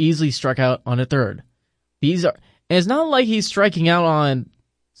could easily strike out on a third. And it's not like he's striking out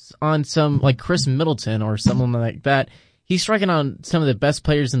on some like Chris Middleton or someone like that. He's striking on some of the best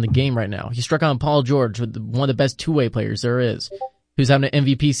players in the game right now. He struck on Paul George, one of the best two-way players there is, who's having an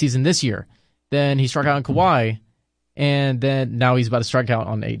MVP season this year. Then he struck out on Kawhi, and then now he's about to strike out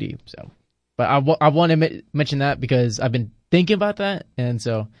on AD. So, but I want to mention that because I've been thinking about that, and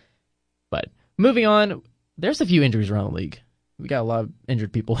so. But moving on, there's a few injuries around the league. We got a lot of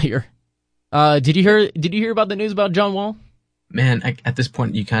injured people here. Did you hear about the news about John Wall? Man, at this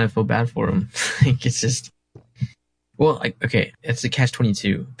point, you kind of feel bad for him. It's just, okay, it's a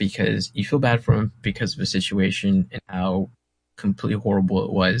catch-22 because you feel bad for him because of the situation and how completely horrible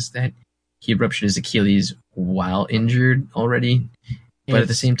it was that he ruptured his Achilles while injured already. But at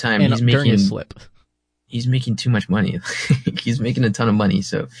the same time, he's making too much money. He's making a ton of money,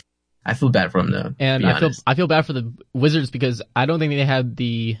 so I feel bad for him though. And I feel bad for the Wizards because I don't think they had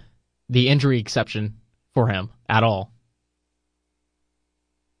the injury exception for him at all.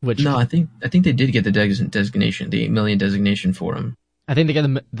 No, I think they did get the designation, the $8 million designation for him. I think they got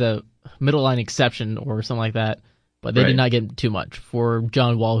the middle line exception or something like that, but they did not get too much for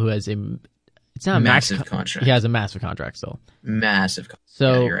John Wall, who has it's not a massive contract. He has a massive contract still. Massive contract.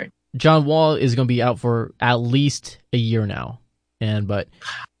 So yeah, you're right. John Wall is going to be out for at least a year now, but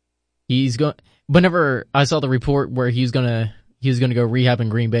he's going. Whenever I saw the report where he was gonna go rehab in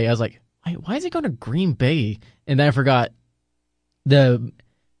Green Bay, I was like, why is he going to Green Bay? And then I forgot the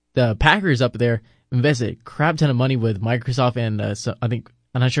Packers up there invested a crap ton of money with Microsoft and so I think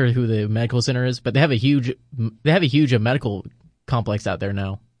I'm not sure who the medical center is, but they have a huge medical complex out there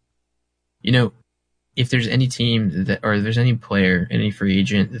now. You know, if there's any team or there's any player, any free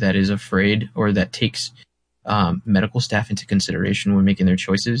agent that is afraid or that takes medical staff into consideration when making their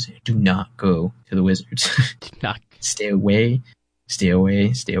choices, do not go to the Wizards. Stay away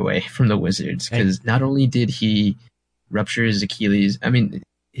from the Wizards, because not only did he rupture his Achilles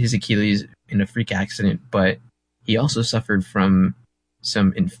in a freak accident, but he also suffered from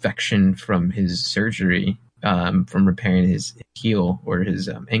some infection from his surgery, from repairing his heel or his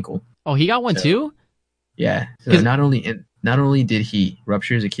ankle. Oh, he got one too? Yeah. So not only did he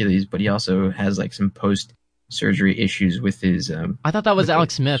rupture his Achilles, but he also has like some post-surgery issues with his. I thought that was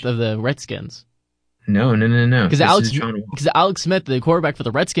Alex Smith of the Redskins. No. Because Alex Smith, the quarterback for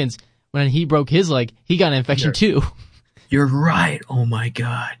the Redskins, when he broke his leg, he got an infection too. You're right. Oh my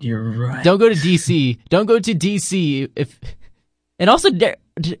God, you're right. Don't go to DC. Don't go to DC and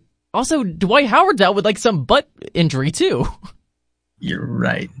also Dwight Howard's out with like some butt injury too. You're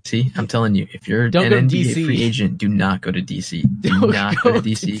right. See, I'm telling you, if you're Don't an go to NBA DC. free agent, do not go to DC. Do not go to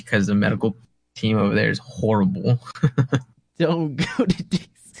DC because the medical team over there is horrible. Don't go to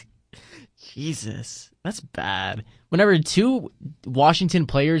DC. Jesus, that's bad. Whenever 2 Washington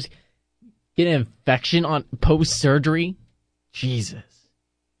players get an infection on post-surgery, Jesus.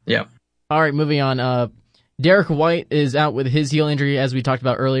 Yeah. All right, moving on. Derek White is out with his heel injury, as we talked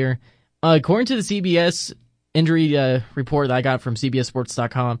about earlier. According to the CBS injury report that I got from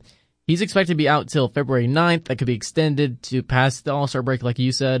CBSSports.com, he's expected to be out till February 9th. That could be extended to past the All-Star break, like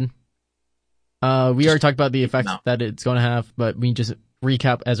you said. We already talked about the effects that it's going to have, but we just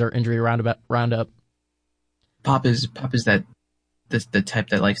recap as our injury roundup. Pop is the type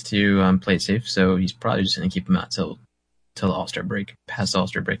that likes to play it safe, so he's probably just going to keep him out till the All-Star break. Past the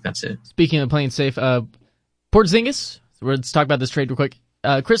All-Star break, that's it. Speaking of playing safe, Porzingis. Let's talk about this trade real quick.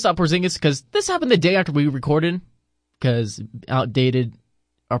 Kristaps Porzingis, because this happened the day after we recorded, because outdated,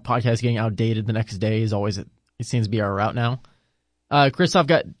 our podcast getting outdated the next day is always, it seems to be our route now. Kristaps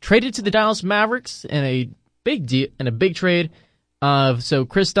got traded to the Dallas Mavericks in a big trade. So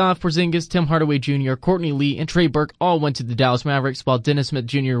Kristaps Porzingis, Tim Hardaway Jr., Courtney Lee, and Trey Burke all went to the Dallas Mavericks, while Dennis Smith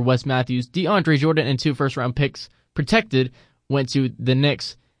Jr., Wes Matthews, DeAndre Jordan, and 2 first-round picks protected went to the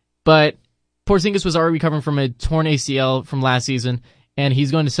Knicks. But Porzingis was already recovering from a torn ACL from last season, and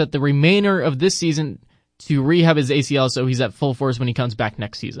he's going to set the remainder of this season to rehab his ACL, so he's at full force when he comes back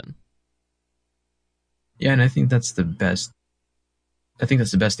next season. Yeah, and I think that's the best. I think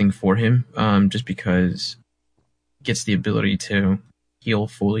that's the best thing for him, just because he gets the ability to heal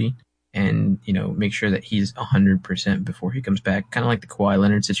fully and, make sure that he's 100% before he comes back. Kind of like the Kawhi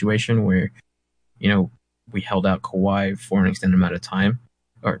Leonard situation where, we held out Kawhi for an extended amount of time,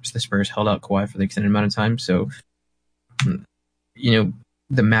 or the Spurs held out Kawhi for the extended amount of time. So, the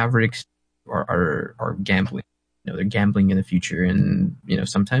Mavericks are gambling. They're gambling in the future, and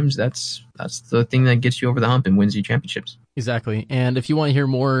sometimes that's the thing that gets you over the hump and wins you championships. Exactly. And if you want to hear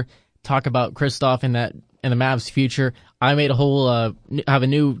more talk about Kristaps and the Mavs' future, I made a whole we have a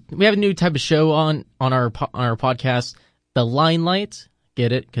new type of show on our podcast, The Limelight.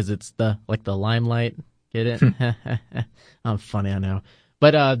 Get it? Because it's the limelight. Get it? I'm funny, I know.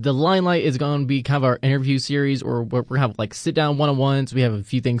 But The Limelight is going to be kind of our interview series, or we're going to have like sit down one-on-ones. We have a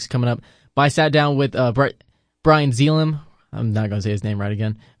few things coming up. But I sat down with Brian Zelam, I'm not going to say his name right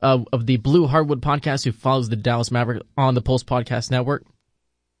again, of the Blue Hardwood podcast, who follows the Dallas Mavericks on the Pulse Podcast Network.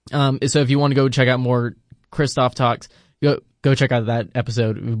 So if you want to go check out more Kristaps talks, go check out that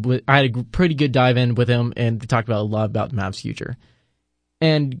episode. I had a pretty good dive in with him, and we talked about a lot about the Mavs' future.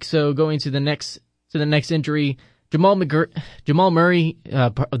 And so going to the next injury, Jamal Murray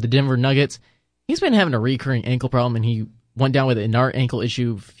of the Denver Nuggets, he's been having a recurring ankle problem, and he went down with an inner ankle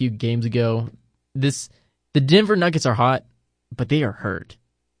issue a few games ago. The Denver Nuggets are hot, but they are hurt.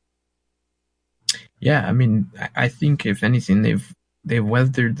 Yeah, I mean, I think if anything, they've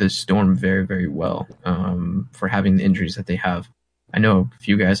weathered the storm very, very well for having the injuries that they have. I know a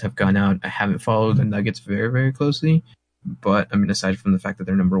few guys have gone out. I haven't followed the Nuggets very, very closely, but I mean, aside from the fact that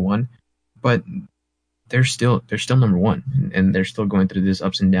they're number one, but they're still number one, and they're still going through this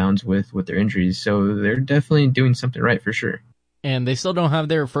ups and downs with their injuries. So they're definitely doing something right for sure. And they still don't have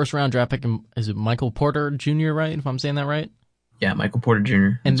their first-round draft pick. Is it Michael Porter Jr., right, if I'm saying that right? Yeah, Michael Porter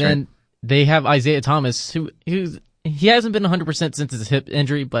Jr. And then they have Isaiah Thomas, he hasn't been 100% since his hip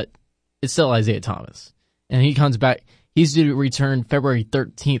injury, but it's still Isaiah Thomas. And he comes back. He's due to return February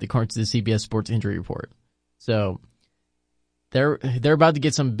 13th, according to the CBS Sports Injury Report. So they're about to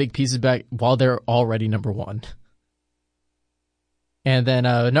get some big pieces back while they're already number one. And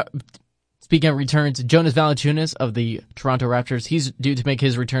then speaking of returns, Jonas Valanciunas of the Toronto Raptors, he's due to make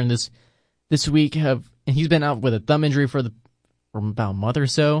his return this week. And he's been out with a thumb injury for about a month or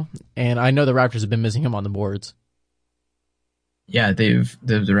so. And I know the Raptors have been missing him on the boards. Yeah, the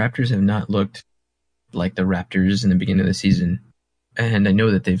Raptors have not looked like the Raptors in the beginning of the season. And I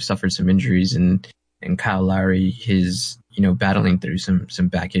know that they've suffered some injuries, and Kyle Lowry is, battling through some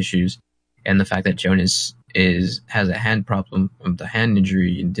back issues. And the fact that Jonas has a hand problem, the hand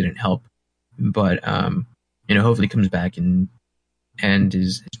injury, and didn't help. But hopefully comes back and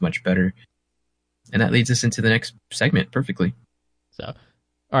is much better. And that leads us into the next segment perfectly. So,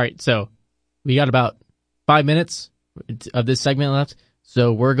 all right, so we got about 5 minutes of this segment left.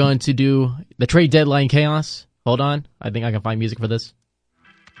 So we're going to do the trade deadline chaos. Hold on, I think I can find music for this.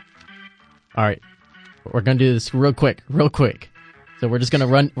 All right, we're going to do this real quick. So we're just gonna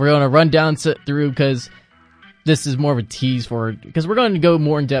run down through because this is more of a tease because we're going to go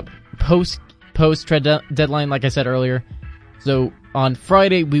more in depth post trade deadline, like I said earlier. So on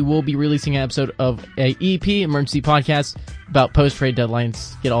Friday we will be releasing an episode of a EP emergency podcast about post trade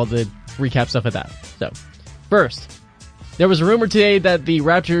deadlines. Get all the recap stuff of that. So first, there was a rumor today that the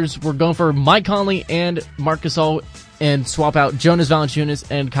Raptors were going for Mike Conley and Marc Gasol and swap out Jonas Valanciunas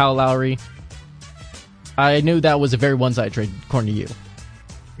and Kyle Lowry. I knew that was a very one-sided trade, according to you.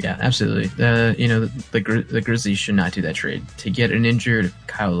 Yeah, absolutely. The Grizzlies should not do that trade. To get an injured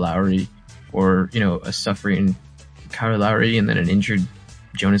Kyle Lowry or, a suffering Kyle Lowry and then an injured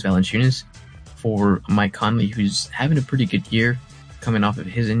Jonas Valanciunas for Mike Conley, who's having a pretty good year coming off of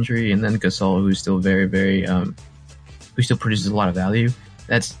his injury, and then Gasol, who's still very, very, who still produces a lot of value.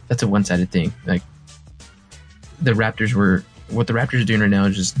 That's a one-sided thing. Like, what the Raptors are doing right now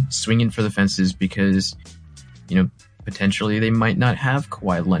is just swinging for the fences because, potentially they might not have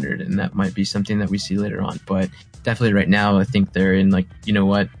Kawhi Leonard, and that might be something that we see later on. But definitely right now, I think they're in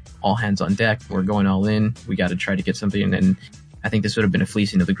all hands on deck. We're going all in. We got to try to get something, and I think this would have been a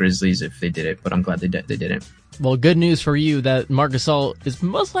fleecing of the Grizzlies if they did it, but I'm glad they didn't. Well, good news for you that Marc Gasol is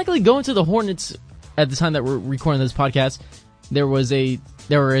most likely going to the Hornets at the time that we're recording this podcast. There was a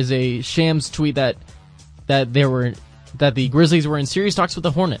Shams tweet that the Grizzlies were in serious talks with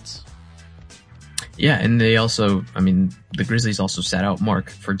the Hornets. Yeah, and the Grizzlies also sat out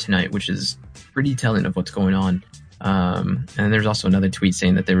Mark for tonight, which is pretty telling of what's going on. And there's also another tweet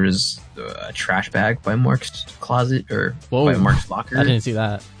saying that there was a trash bag by Mark's closet or by Mark's locker. I didn't see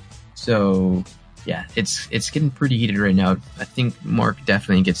that. So yeah, it's getting pretty heated right now. I think Mark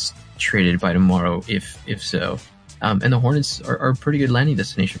definitely gets traded by tomorrow, if so. And the Hornets are a pretty good landing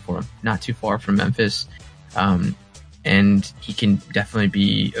destination for him. Not too far from Memphis. And he can definitely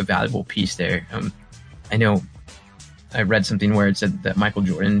be a valuable piece there. I know I read something where it said that Michael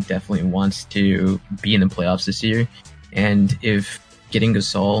Jordan definitely wants to be in the playoffs this year. And if getting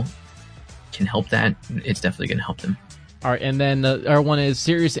Gasol can help that, it's definitely going to help them. All right, and then our one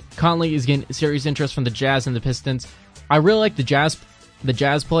is Conley is getting serious interest from the Jazz and the Pistons. I really like the Jazz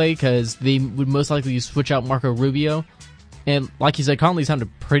play because they would most likely switch out Marco Rubio. And like you said, Conley's having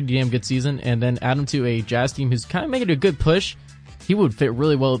a pretty damn good season, and then add him to a Jazz team who's kind of making a good push. He would fit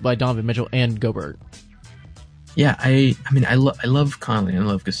really well by Donovan Mitchell and Gobert. Yeah, I love Conley and I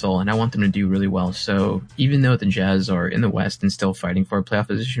love Gasol, and I want them to do really well. So even though the Jazz are in the West and still fighting for a playoff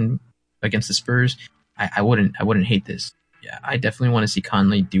position against the Spurs, I wouldn't hate this. Yeah, I definitely want to see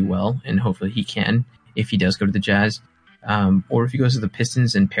Conley do well, and hopefully he can if he does go to the Jazz, or if he goes to the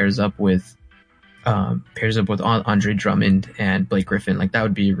Pistons and pairs up with Andre Drummond and Blake Griffin. Like, that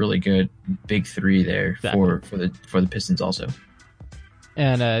would be a really good big three there for the Pistons also.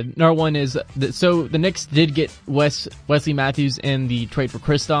 And another one is so the Knicks did get Wesley Matthews in the trade for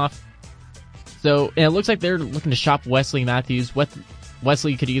Kristoff. So and it looks like they're looking to shop Wesley Matthews.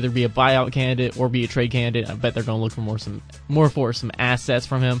 Wesley could either be a buyout candidate or be a trade candidate. I bet they're going to look for more for some assets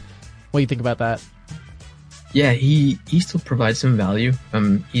from him. What do you think about that? Yeah, he still provides some value.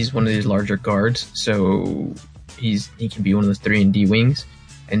 He's one of these larger guards, so he can be one of those 3-and-D wings.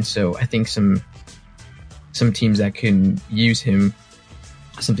 And so I think some teams that can use him,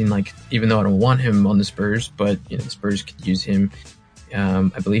 something like, even though I don't want him on the Spurs, but the Spurs could use him.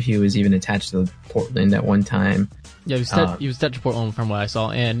 I believe he was even attached to Portland at one time. Yeah, he was attached to Portland from what I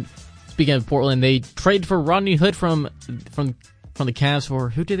saw. And speaking of Portland, they traded for Rodney Hood from the Cavs for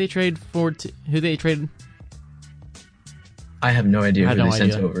who did they trade for? Who they traded? I have no idea who they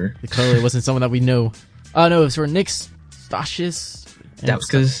sent over. It clearly wasn't someone that we know. Oh no, it was for Nick Stauskas and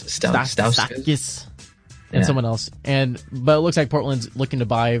someone else. But it looks like Portland's looking to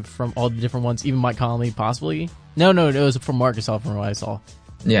buy from all the different ones, even Mike Conley possibly. No, it was from Marc Gasol from what I saw.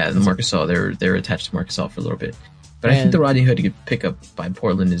 Yeah, the Marc Gasol, they're attached to Marc Gasol for a little bit. But I think the Rodney Hood pick up by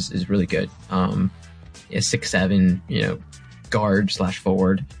Portland is really good. A 6'7", guard /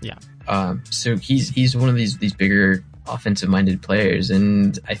 forward. Yeah. So he's one of these bigger offensive-minded players,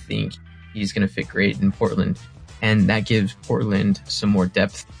 and I think he's going to fit great in Portland. And that gives Portland some more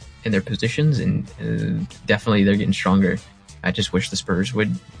depth in their positions, and definitely they're getting stronger. I just wish the Spurs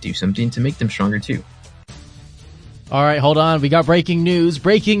would do something to make them stronger too. All right, hold on. We got breaking news.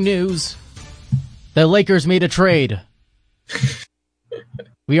 Breaking news. The Lakers made a trade.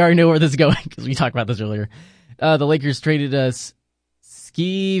 We already know where this is going because we talked about this earlier. The Lakers traded us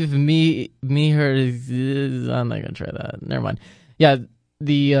Steve Meher. I'm not gonna try that. Never mind. Yeah,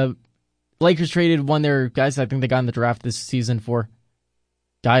 the Lakers traded one of their guys. I think they got in the draft this season for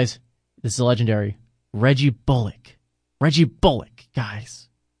guys. This is legendary. Reggie Bullock, guys.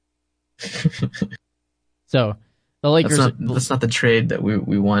 So The Lakers. That's not the trade that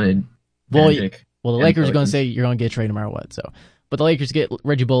we wanted. Well, Magic the and Lakers are going to Pelicans. say you're going to get traded no matter what. So, but the Lakers get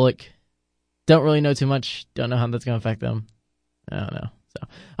Reggie Bullock. Don't really know too much. Don't know how that's going to affect them. I don't know. So,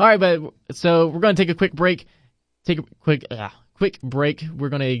 all right, so we're going to take a quick break. Take a quick break.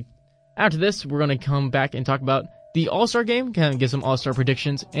 After this, we're going to come back and talk about the All-Star game, kind of give some All-Star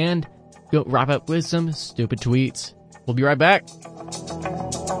predictions, and go wrap up with some stupid tweets. We'll be right back.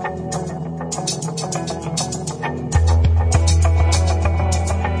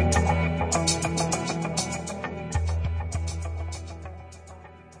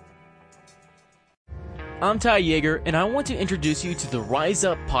 I'm Ty Yeager, and I want to introduce you to the Rise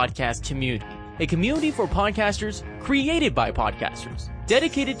Up podcast community, a community for podcasters created by podcasters,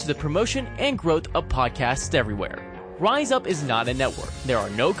 dedicated to the promotion and growth of podcasts everywhere. Rise Up is not a network. There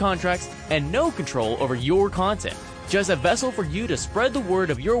are no contracts and no control over your content. Just a vessel for you to spread the word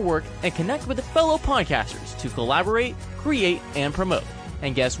of your work and connect with fellow podcasters to collaborate, create, and promote.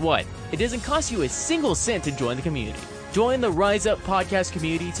 And guess what? It doesn't cost you a single cent to join the community. Join the Rise Up podcast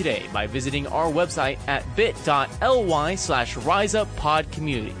community today by visiting our website at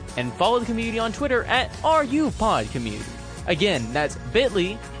bit.ly/riseuppodcommunity and follow the community on Twitter at RUPodCommunity. Again, that's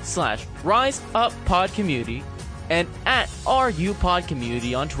bit.ly/riseuppodcommunity and at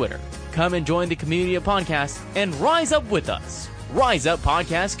RUPodCommunity on Twitter. Come and join the community of podcasts and rise up with us. Rise Up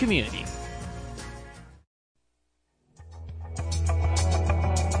Podcast Community.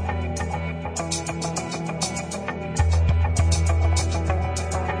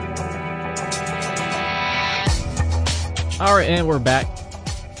 All right, and we're back.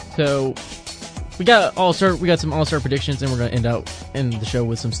 So we got some All-Star predictions, and we're gonna end the show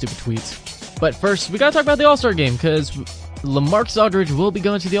with some stupid tweets. But first, we gotta talk about the All-Star game because LaMarcus Aldridge will be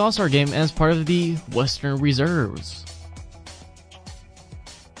going to the All-Star game as part of the Western Reserves.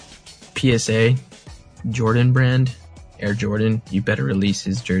 PSA, Jordan brand, Air Jordan. You better release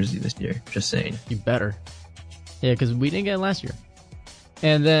his jersey this year. Just saying. You better. Yeah, because we didn't get it last year.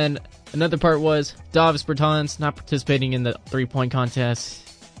 And then another part was Davis Bertans not participating in the 3-point contest.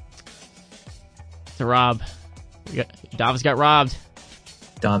 To rob. Davis got robbed.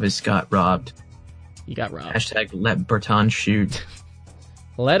 Davis got robbed. He got robbed. Hashtag let Bertans shoot.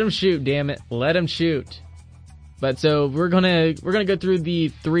 Let him shoot, damn it. Let him shoot. But so we're gonna go through the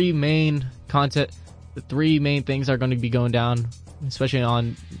three main things are gonna be going down, especially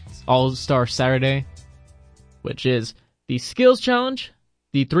on All-Star Saturday, which is the skills challenge,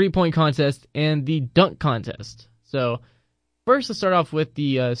 the 3-point contest, and the dunk contest. So first, let's start off with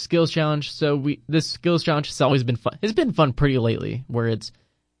the skills challenge. So this skills challenge has always been fun. It's been fun pretty lately, where it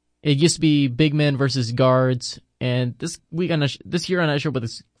used to be big men versus guards, and this year I'm not sure what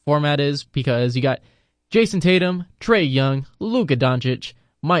this format is because you got Jason Tatum, Trae Young, Luka Doncic,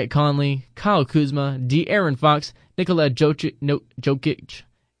 Mike Conley, Kyle Kuzma, De'Aaron Fox, Nikola Jokic,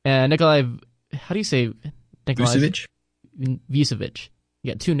 and Nikolai. How do you say Nikolai? Vucevic.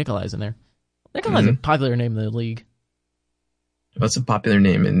 You got two Nikolais in there. Nikolai's a popular name in the league. What's a popular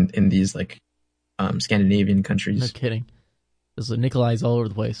name in these Scandinavian countries? No kidding. There's Nikolais all over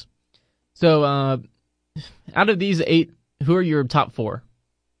the place. So, out of these 8, who are your top 4?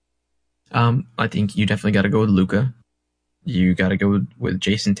 I think you definitely got to go with Luka. You got to go with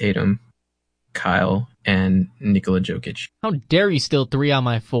Jason Tatum, Kyle, and Nikola Jokic. How dare you steal 3 out of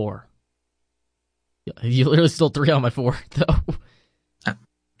my 4? You literally stole 3 out of my 4, though.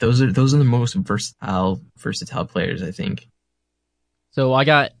 Those are the most versatile players, I think. So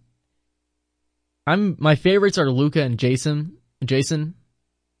my favorites are Luka and Jason. Then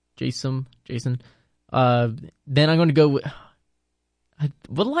I'm going to go I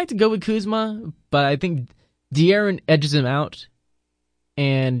would like to go with Kuzma, but I think De'Aaron edges him out,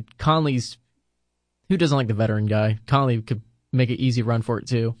 and Conley's, who doesn't like the veteran guy? Conley could make an easy run for it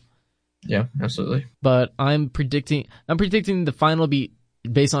too. Yeah, absolutely. But I'm predicting the final be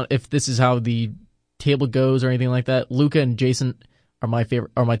based on if this is how the table goes or anything like that. Luka and Jason are my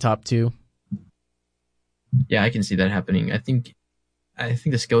top 2. Yeah, I can see that happening. I think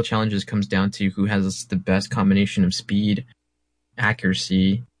the skill challenges comes down to who has the best combination of speed,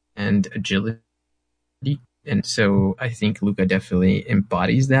 accuracy, and agility. And so I think Luka definitely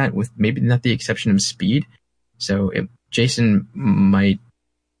embodies that, with maybe not the exception of speed. So Jason might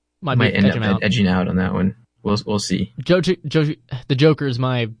end up edging out on that one. We'll see. The Joker is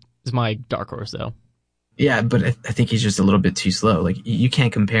my dark horse though. Yeah, but I think he's just a little bit too slow. Like you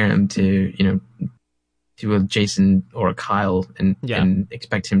can't compare him to a Jason or a Kyle and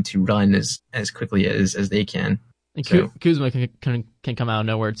expect him to run as quickly as they can. And Kuzma can come out of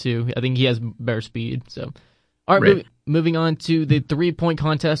nowhere too. I think he has better speed. So, all right, moving on to the 3-point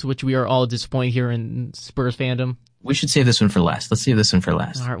contest, which we are all disappointed here in Spurs fandom. We should save this one for last. Let's save this one for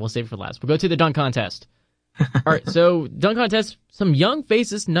last. All right, we'll save it for last. We'll go to the dunk contest. All right, so dunk contest, some young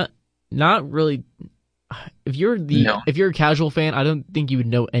faces, not really. If you're a casual fan, I don't think you would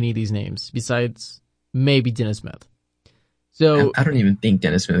know any of these names besides maybe Dennis Smith. So I don't even think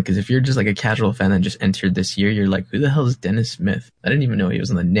Dennis Smith, because if you're just like a casual fan that just entered this year, you're like, who the hell is Dennis Smith? I didn't even know he was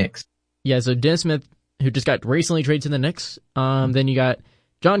on the Knicks. Yeah, so Dennis Smith, who just got recently traded to the Knicks. Then you got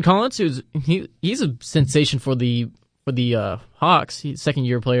John Collins, he's a sensation for the Hawks. He's a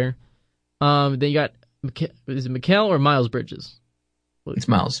second-year player. Then you got, is it Mikal or Miles Bridges? It's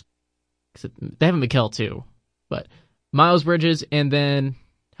Miles. They have a Mikal too, but Miles Bridges, and then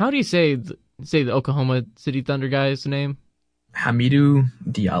how do you say the Oklahoma City Thunder guy's name? Hamidou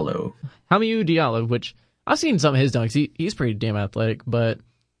Diallo, which I've seen some of his dunks. He's pretty damn athletic, but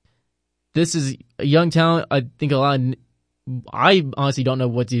this is a young talent. I think I honestly don't know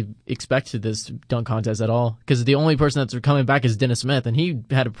what to expect to this dunk contest at all, because the only person that's coming back is Dennis Smith, and he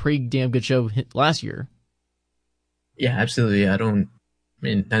had a pretty damn good show last year. Yeah, absolutely.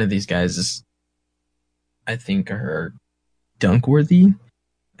 None of these guys I think are dunk worthy,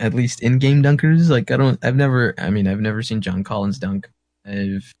 at least in-game dunkers. Like, I've never seen John Collins dunk.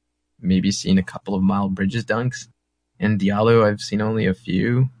 I've maybe seen a couple of Miles Bridges dunks, and Diallo I've seen only a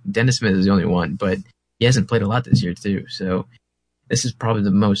few. Dennis Smith is the only one, but he hasn't played a lot this year too. So this is probably the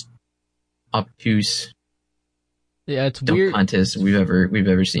most obtuse it's dunk weird contest we've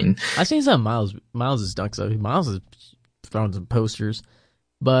ever seen. I've seen some Miles's dunks though. Miles has thrown some posters,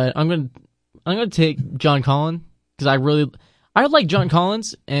 but I'm gonna take John Collins because I like John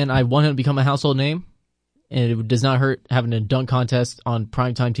Collins, and I want him to become a household name, and it does not hurt having a dunk contest on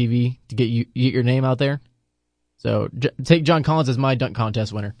primetime TV to get your name out there. So take John Collins as my dunk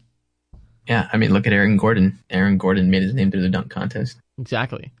contest winner. Yeah, look at Aaron Gordon. Aaron Gordon made his name through the dunk contest.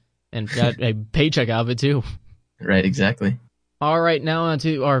 Exactly, and got a paycheck out of it too. Right, exactly. All right, now on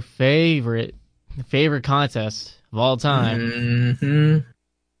to our favorite contest of all time. Mm-hmm.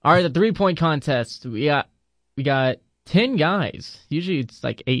 All right, the 3-point contest. We got 10 guys. Usually it's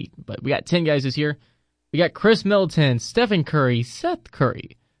like 8, but we got 10 guys this year. We got Chris Middleton, Stephen Curry, Seth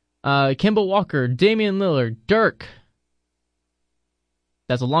Curry, Kemba Walker, Damian Lillard, Dirk.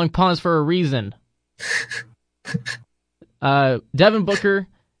 That's a long pause for a reason. Devin Booker,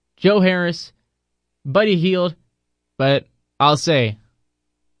 Joe Harris, Buddy Hield, but I'll say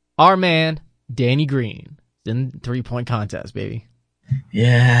our man Danny Green is in the 3-point contest, baby.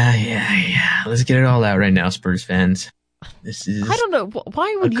 Yeah. Let's get it all out right now, Spurs fans. This is I don't know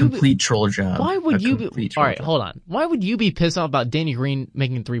why would a you complete troll job. Why would you be all right? Job. Hold on. Why would you be pissed off about Danny Green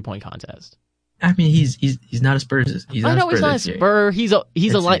making a 3-point contest? He's not a Spurs. He's not he's not a Spur.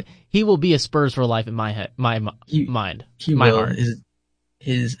 He will be a Spurs for life in my mind. He my will. heart.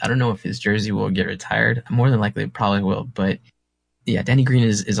 His I don't know if his jersey will get retired. More than likely, it probably will. But yeah, Danny Green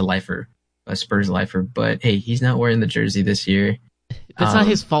is a lifer, a Spurs lifer. But hey, he's not wearing the jersey this year. That's not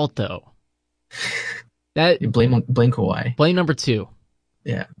his fault though. Blame Kawhi. Blame number 2.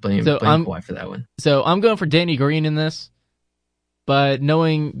 Yeah, blame Kawhi for that one. So I'm going for Danny Green in this, but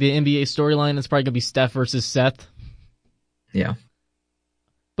knowing the NBA storyline, it's probably gonna be Steph versus Seth. Yeah,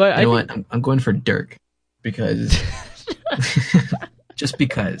 but you know what? I'm going for Dirk because just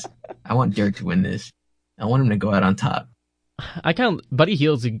because I want Dirk to win this. I want him to go out on top. Buddy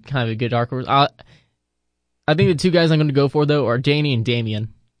Hield's kind of a good dark horse. I think the 2 guys I'm going to go for though are Danny and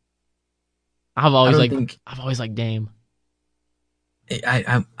Damian. I've always liked Dame.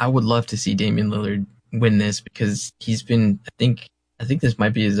 I would love to see Damian Lillard win this because he's been. I think this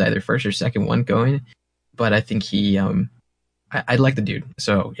might be his either first or second one going, but I think he. I like the dude,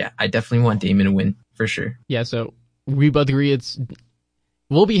 so yeah, I definitely want Damian to win for sure. Yeah, so we both agree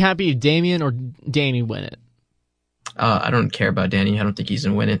we'll be happy if Damian or Danny win it. I don't care about Danny. I don't think he's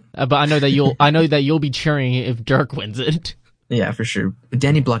gonna win it. But I know that you'll be cheering if Dirk wins it. Yeah, for sure. But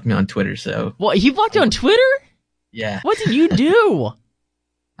Danny blocked me on Twitter, so. What, he blocked you on Twitter? Yeah. What did you do?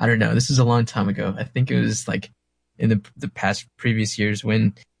 I don't know. This is a long time ago. I think it was like in the previous years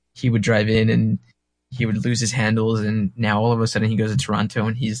when he would drive in and he would lose his handles, and now all of a sudden he goes to Toronto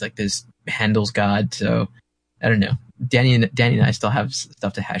and he's like this handles god. So I don't know. Danny and I still have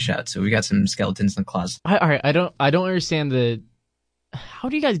stuff to hash out, so we got some skeletons in the closet. All right, I don't understand how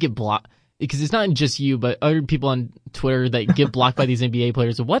do you guys get blocked? Because it's not just you, but other people on Twitter that get blocked by these NBA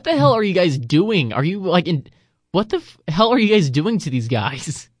players. What the hell are you guys doing? Are you what the hell are you guys doing to these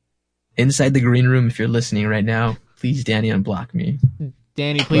guys? Inside the green room, if you're listening right now, please, Danny, unblock me.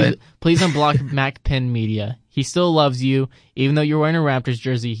 Danny, please unblock Mac Penn Media. He still loves you, even though you're wearing a Raptors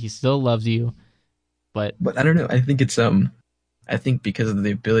jersey. He still loves you, but I don't know. I think it's I think because of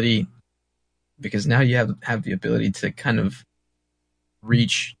the ability because now you have the ability to kind of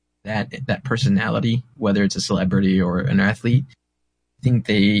reach that personality, whether it's a celebrity or an athlete. I think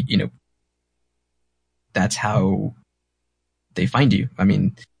they, that's how they find you. I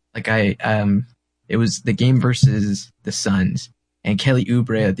mean, like it was the game versus the Suns, and Kelly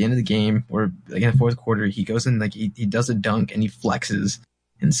Oubre at the end of the game, or like in the fourth quarter, he goes in, like he does a dunk and he flexes.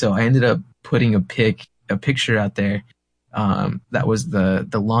 And so I ended up putting a picture out there. That was the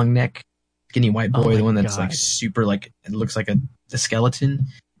long neck, skinny white boy, the one that's like super, like, it looks like a skeleton.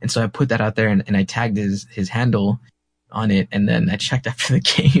 And so I put that out there and I tagged his handle on it. And then I checked after the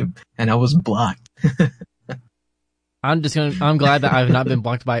game and I was blocked. I'm glad that I've not been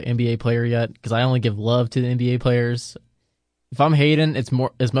blocked by an NBA player yet, because I only give love to the NBA players. If I'm hating, it's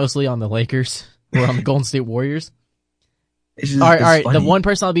mostly on the Lakers or on the Golden State Warriors. All right. Funny. The one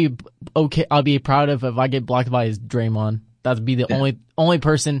person I'll be proud of if I get blocked by is Draymond. That'd be the only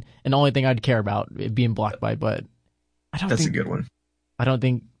person and only thing I'd care about being blocked by. But that's a good one. I don't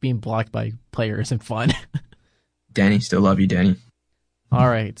think being blocked by players isn't fun. Danny, still love you, Danny. All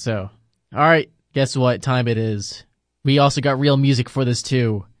right. Guess what time it is? We also got real music for this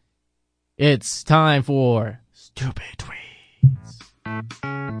too. It's time for Stupid Tweets.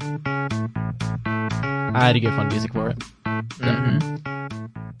 I had to get fun music for it. Mm-hmm.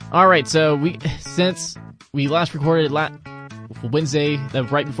 All right, so since we last recorded Wednesday,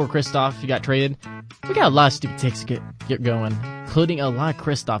 right before Kristoff got traded, we got a lot of stupid takes to get going, including a lot of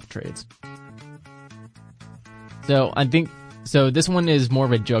Kristoff trades. So this one is more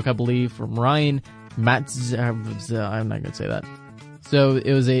of a joke, I believe, from Ryan Matz. I'm not gonna say that. So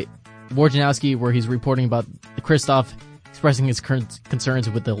it was a Wojnarowski where he's reporting about Kristoff expressing his concerns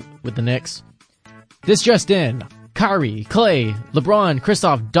with the Knicks. This just in: Kyrie, Clay, LeBron,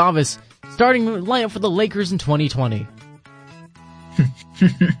 Kristoff, Davis starting lineup for the Lakers in 2020.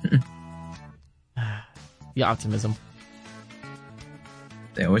 The optimism.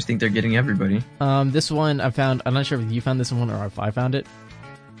 They always think they're getting everybody. This one I found. I'm not sure if you found this one or if I found it.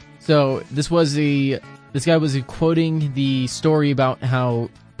 So this guy was quoting the story about how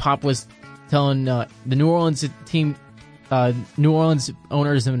Pop was telling the New Orleans team, New Orleans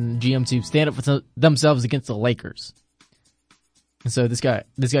owners and GM to stand up for themselves against the Lakers. And so this guy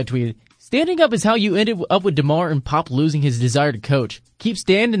tweeted, "Standing up is how you ended up with DeMar and Pop losing his desire to coach. Keep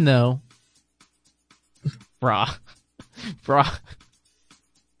standing though." Brah.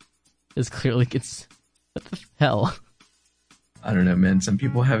 This clearly gets, what the hell? I don't know, man. Some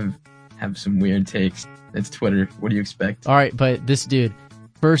people have some weird takes. It's Twitter. What do you expect? All right, but this dude,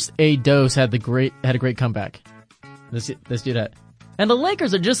 First Aid Dose had a great comeback. This dude had, and the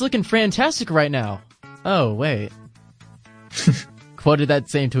Lakers are just looking fantastic right now. Oh wait, quoted that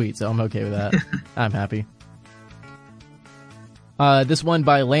same tweet, so I'm okay with that. I'm happy. This one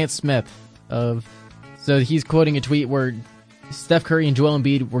by Lance Smith so he's quoting a tweet where Steph Curry and Joel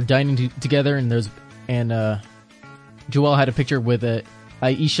Embiid were dining together, and Joel had a picture with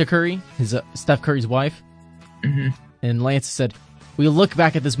Aisha Curry, Steph Curry's wife. Mm-hmm. And Lance said, "We look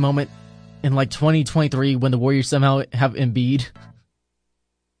back at this moment in like 2023 when the Warriors somehow have Embiid."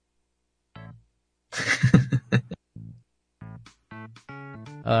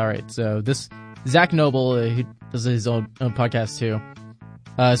 All right, so this Zach Noble, he does his own podcast too.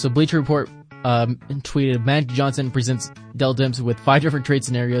 So Bleacher Report tweeted, "Magic Johnson presents Dell Demps with 5 different trade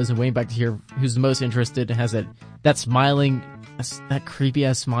scenarios and waiting back to hear who's the most interested, and has that smiling, that creepy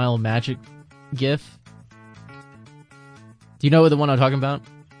ass smile Magic gif." Do you know the one I'm talking about?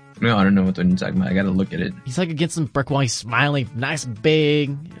 No, I don't know what you're talking about. I gotta look at it. He's like against some brick wall, he's smiling, nice and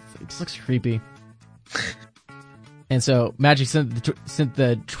big. It just looks creepy. And so Magic sent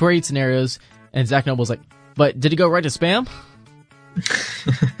the trade scenarios, and Zach Noble's like, "But did it go right to spam?"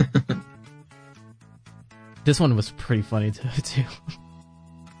 This one was pretty funny too.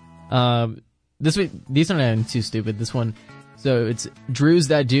 These are not too stupid. This one, so it's Drew's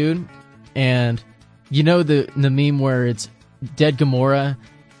that dude, and you know the meme where it's dead Gamora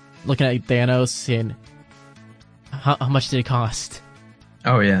looking at Thanos saying, how much did it cost?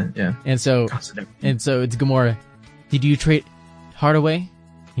 Oh yeah. And so it's Gamora. "Did you trade Hardaway?"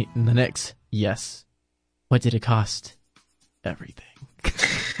 And the Knicks, "Yes." "What did it cost?" "Everything."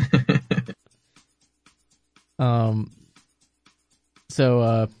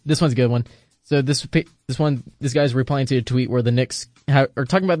 So this one's a good one. So this guy's replying to a tweet where the Knicks are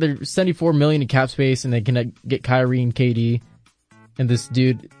talking about their $74 million in cap space, and they can get Kyrie and KD. And this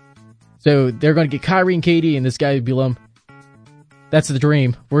dude, so they're going to get Kyrie and KD, and this guy below him, "That's the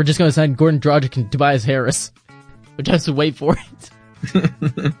dream. We're just going to sign Gordon Dragic and Tobias Harris." Which I have to wait for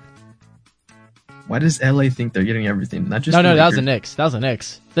it. Why does LA think they're getting everything? Not just No, that was Lakers. the Knicks. That was the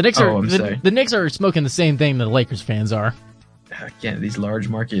Knicks. The Knicks are the Knicks are smoking the same thing that the Lakers fans are. Again, these large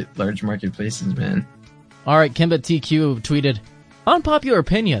market places, man. All right, Kimba TQ tweeted, unpopular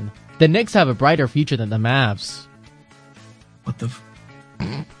opinion: the Knicks have a brighter future than the Mavs. What the?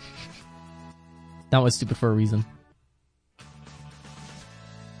 That was stupid for a reason.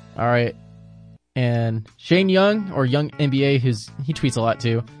 All right, and Shane Young, or Young NBA, he tweets a lot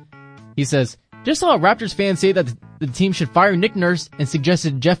too. He says, just saw a Raptors fan say that the team should fire Nick Nurse and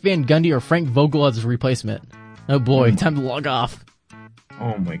suggested Jeff Van Gundy or Frank Vogel as his replacement. Oh boy, time to log off.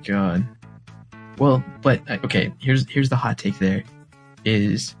 Oh my god. Well, but okay, here's the hot take there.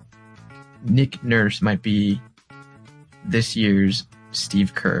 Is Nick Nurse might be this year's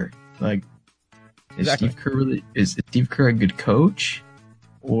Steve Kerr. Like, Exactly. Is Steve Kerr a good coach?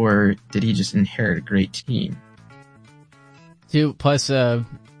 Or did he just inherit a great team? Plus, I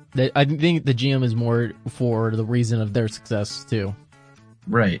think the GM is more for the reason of their success too.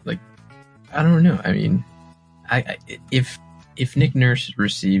 Right. Like, I don't know. I mean, if Nick Nurse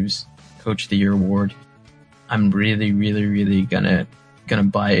receives Coach of the Year award, I'm really, really, really gonna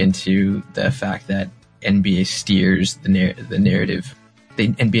buy into the fact that NBA steers the narrative.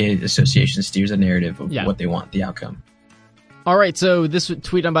 The NBA Association steers the narrative of what they want, the outcome. All right, so this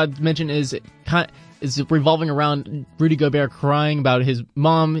tweet I'm about to mention is revolving around Rudy Gobert crying about his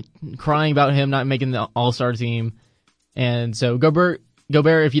mom, crying about him not making the All-Star team. And so Gobert,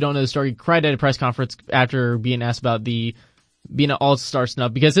 if you don't know the story, cried at a press conference after being asked about being an All-Star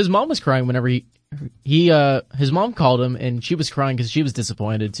snub because his mom was crying whenever his mom called him, and she was crying because she was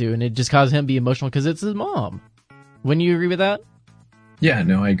disappointed too, and it just caused him to be emotional because it's his mom. Wouldn't you agree with that? Yeah,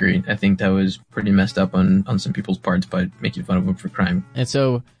 no, I agree. I think that was pretty messed up on some people's parts by making fun of him for crime. And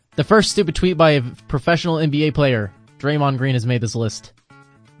so, the first stupid tweet by a professional NBA player, Draymond Green, has made this list.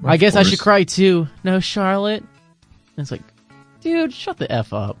 I guess I should cry too. No, Charlotte? And it's like, dude, shut the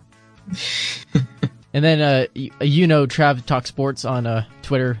F up. And then, Trav Talk Sports on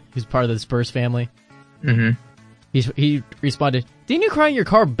Twitter, who's part of the Spurs family. Mm-hmm. He responded, didn't you cry in your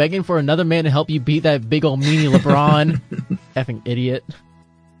car begging for another man to help you beat that big old meanie LeBron? Effing idiot.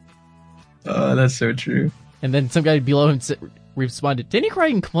 Oh, that's so true. And then some guy below him responded, didn't you cry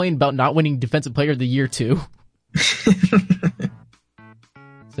and complain about not winning Defensive Player of the Year too?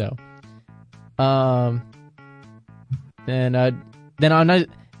 So, then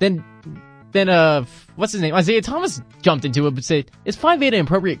what's his name? Isaiah Thomas jumped into it but said, is 5'8" an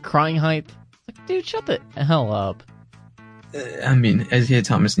appropriate crying height? Like, dude, shut the hell up. I mean, Isaiah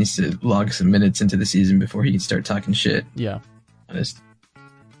Thomas needs to log some minutes into the season before he can start talking shit. Yeah. Honest.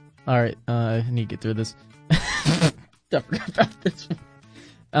 Alright, I need to get through this. I forgot about this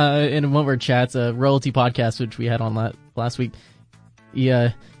one. In one of our chats, Royalty Podcast, which we had on last week, he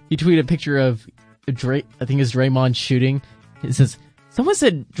tweeted a picture of I think it's Draymond shooting. It says, someone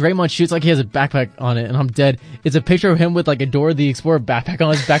said Draymond shoots like he has a backpack on it, and I'm dead. It's a picture of him with like a Dora the Explorer backpack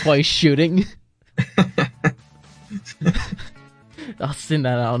on his back while he's shooting. I'll send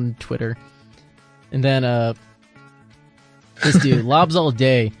that out on Twitter. And then this dude, Lobs All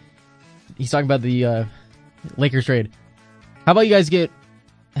Day, he's talking about the Lakers trade. How about you guys get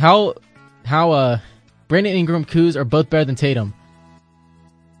how Brandon Ingram, Kuz are both better than Tatum?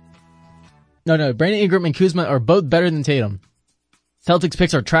 No, Brandon Ingram and Kuzma are both better than Tatum. Celtics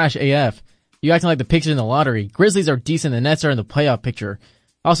picks are trash AF. You acting like the picks in the lottery. Grizzlies are decent, the Nets are in the playoff picture.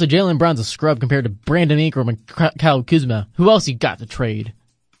 Also, Jaylen Brown's a scrub compared to Brandon Ingram and Kyle Kuzma. Who else you got to trade?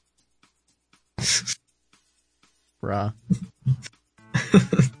 Bruh.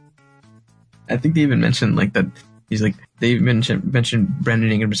 I think they even mentioned like that. He's like, they mentioned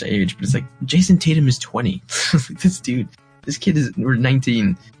Brandon Ingram's age, but it's like, Jason Tatum is 20. This kid we're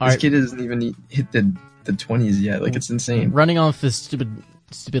 19. This kid hasn't even hit the 20s yet. Like, it's insane. Running off this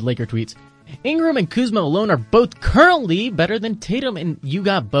stupid Laker tweets. Ingram and Kuzma alone are both currently better than Tatum, and you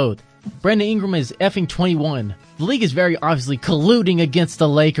got both. Brandon Ingram is effing 21. The league is very obviously colluding against the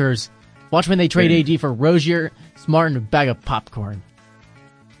Lakers. Watch when they trade AD for Rozier, Smart, and a bag of popcorn.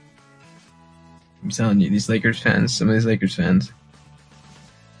 I'm telling you, some of these Lakers fans.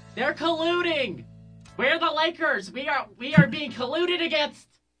 They're colluding! We're the Lakers! We are being colluded against!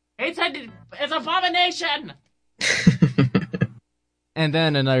 It's an abomination! And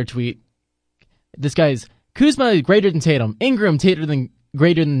then another tweet. This guy's Kuzma is greater than Tatum. Ingram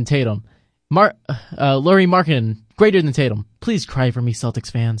greater than Tatum. Laurie Markkinen greater than Tatum. Please cry for me,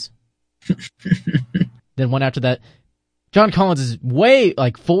 Celtics fans. Then one after that, John Collins is way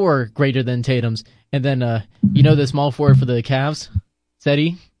 4 greater than Tatum's. And then the small forward for the Cavs,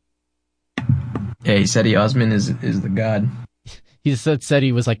 Seti. Hey, Seti Osman is the god. He said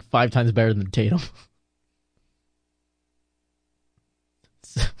he was like 5 times better than Tatum.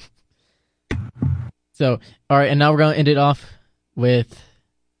 So, all right, and now we're going to end it off with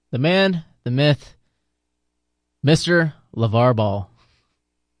the man, the myth, Mr. LeVar Ball.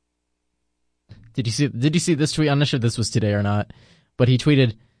 Did you see this tweet? I'm not sure if this was today or not, but he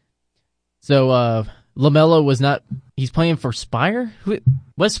tweeted, so LaMelo was not, he's playing for Spire?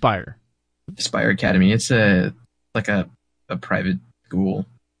 What's Spire? Spire Academy. It's a private school.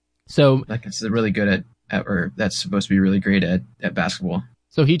 So like it's really good at or that's supposed to be really great at basketball.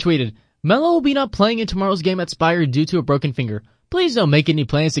 So he tweeted, Melo will be not playing in tomorrow's game at Spire due to a broken finger. Please don't make any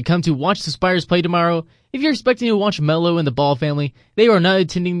plans to come to watch the Spires play tomorrow. If you're expecting to watch Melo and the Ball family, they are not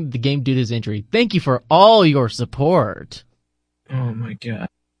attending the game due to his injury. Thank you for all your support. Oh my god.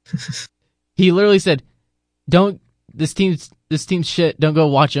 He literally said, this team's shit, don't go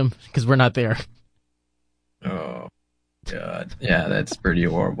watch them because we're not there. Oh god. Yeah, that's pretty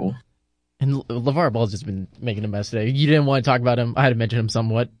horrible. And LeVar Ball's just been making a mess today. You didn't want to talk about him. I had to mention him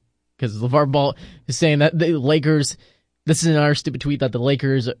somewhat. Because LeVar Ball is saying that the Lakers, this is another stupid tweet, that the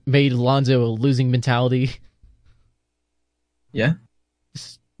Lakers made Lonzo a losing mentality. Yeah.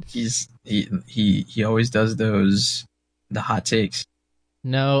 He always does the hot takes.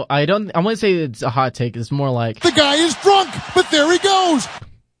 No, I wouldn't say it's a hot take. It's more like, the guy is drunk, but there he goes.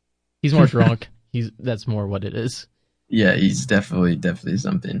 He's more drunk. That's more what it is. Yeah, he's definitely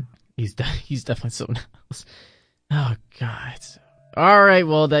something. He's definitely something else. Oh God. All right,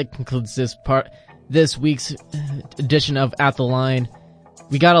 well, that concludes this week's edition of At the Line.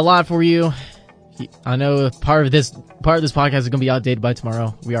 We got a lot for you. I know part of this podcast is going to be outdated by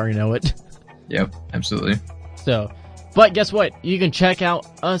tomorrow. We already know it. Yep, absolutely. So, but guess what? You can check out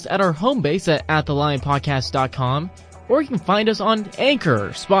us at our home base at atthelinepodcast.com, or you can find us on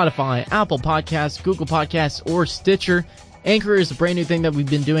Anchor, Spotify, Apple Podcasts, Google Podcasts, or Stitcher. Anchor is a brand new thing that we've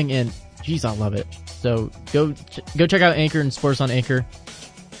been doing, and geez, I love it. So go check out Anchor and support us on Anchor.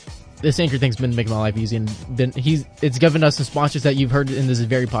 This Anchor thing's been making my life easy, and it's given us some sponsors that you've heard in this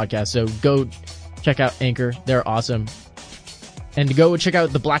very podcast. So go check out Anchor; they're awesome. And go check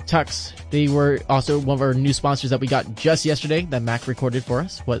out the Black Tux. They were also one of our new sponsors that we got just yesterday that Mac recorded for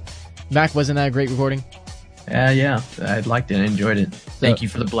us. Mac, wasn't that a great recording? Yeah, I liked it. I enjoyed it. Thank you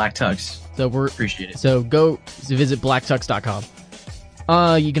for the Black Tux. So appreciate it. So go visit blacktux.com.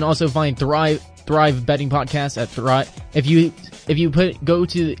 You can also find Thrive Betting Podcast at Thrive. If you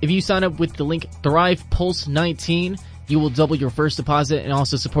sign up with the link Thrive Pulse 19, you will double your first deposit and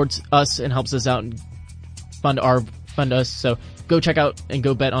also supports us and helps us out and fund us. So go check out and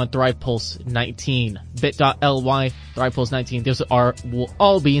go bet on Thrive Pulse 19. bit.ly Thrive Pulse 19. Those will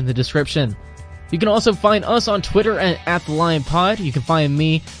all be in the description. You can also find us on Twitter at the Lion Pod. You can find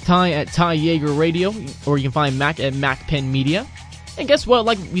me, Ty, at Ty Yeager Radio, or you can find Mac at MacPen Media. And guess what?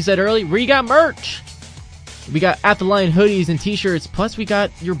 Like we said earlier, we got merch. We got At the Lion hoodies and t-shirts. Plus, we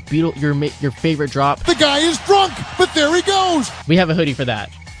got your favorite drop. The guy is drunk, but there he goes. We have a hoodie for that.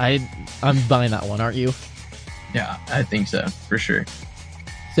 I'm buying that one, aren't you? Yeah, I think so, for sure.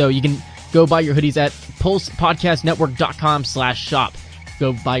 So you can go buy your hoodies at pulsepodcastnetwork.com/shop.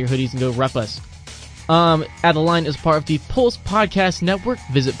 Go buy your hoodies and go rep us. At the Line is part of the Pulse Podcast Network.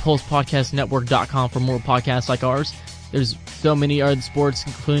 Visit pulsepodcastnetwork.com for more podcasts like ours. There's so many other sports,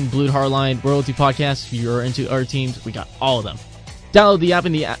 including Blue Hardline, Royalty Podcasts. If you're into our teams, we got all of them. Download the app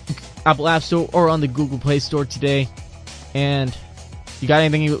in the Apple App Store or on the Google Play Store today. And you got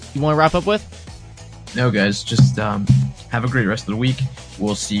anything you want to wrap up with? No, guys, just have a great rest of the week.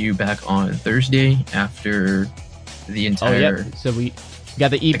 We'll see you back on Thursday after the entire... Oh, yeah. So we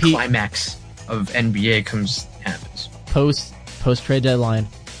got the EP... The climax of NBA happens. Post trade deadline.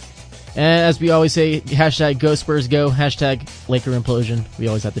 And as we always say, hashtag Go Spurs Go, hashtag Laker Implosion. We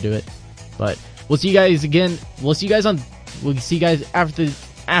always have to do it. But we'll see you guys again. We'll see you guys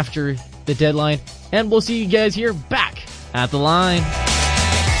after the deadline. And we'll see you guys here back at the line.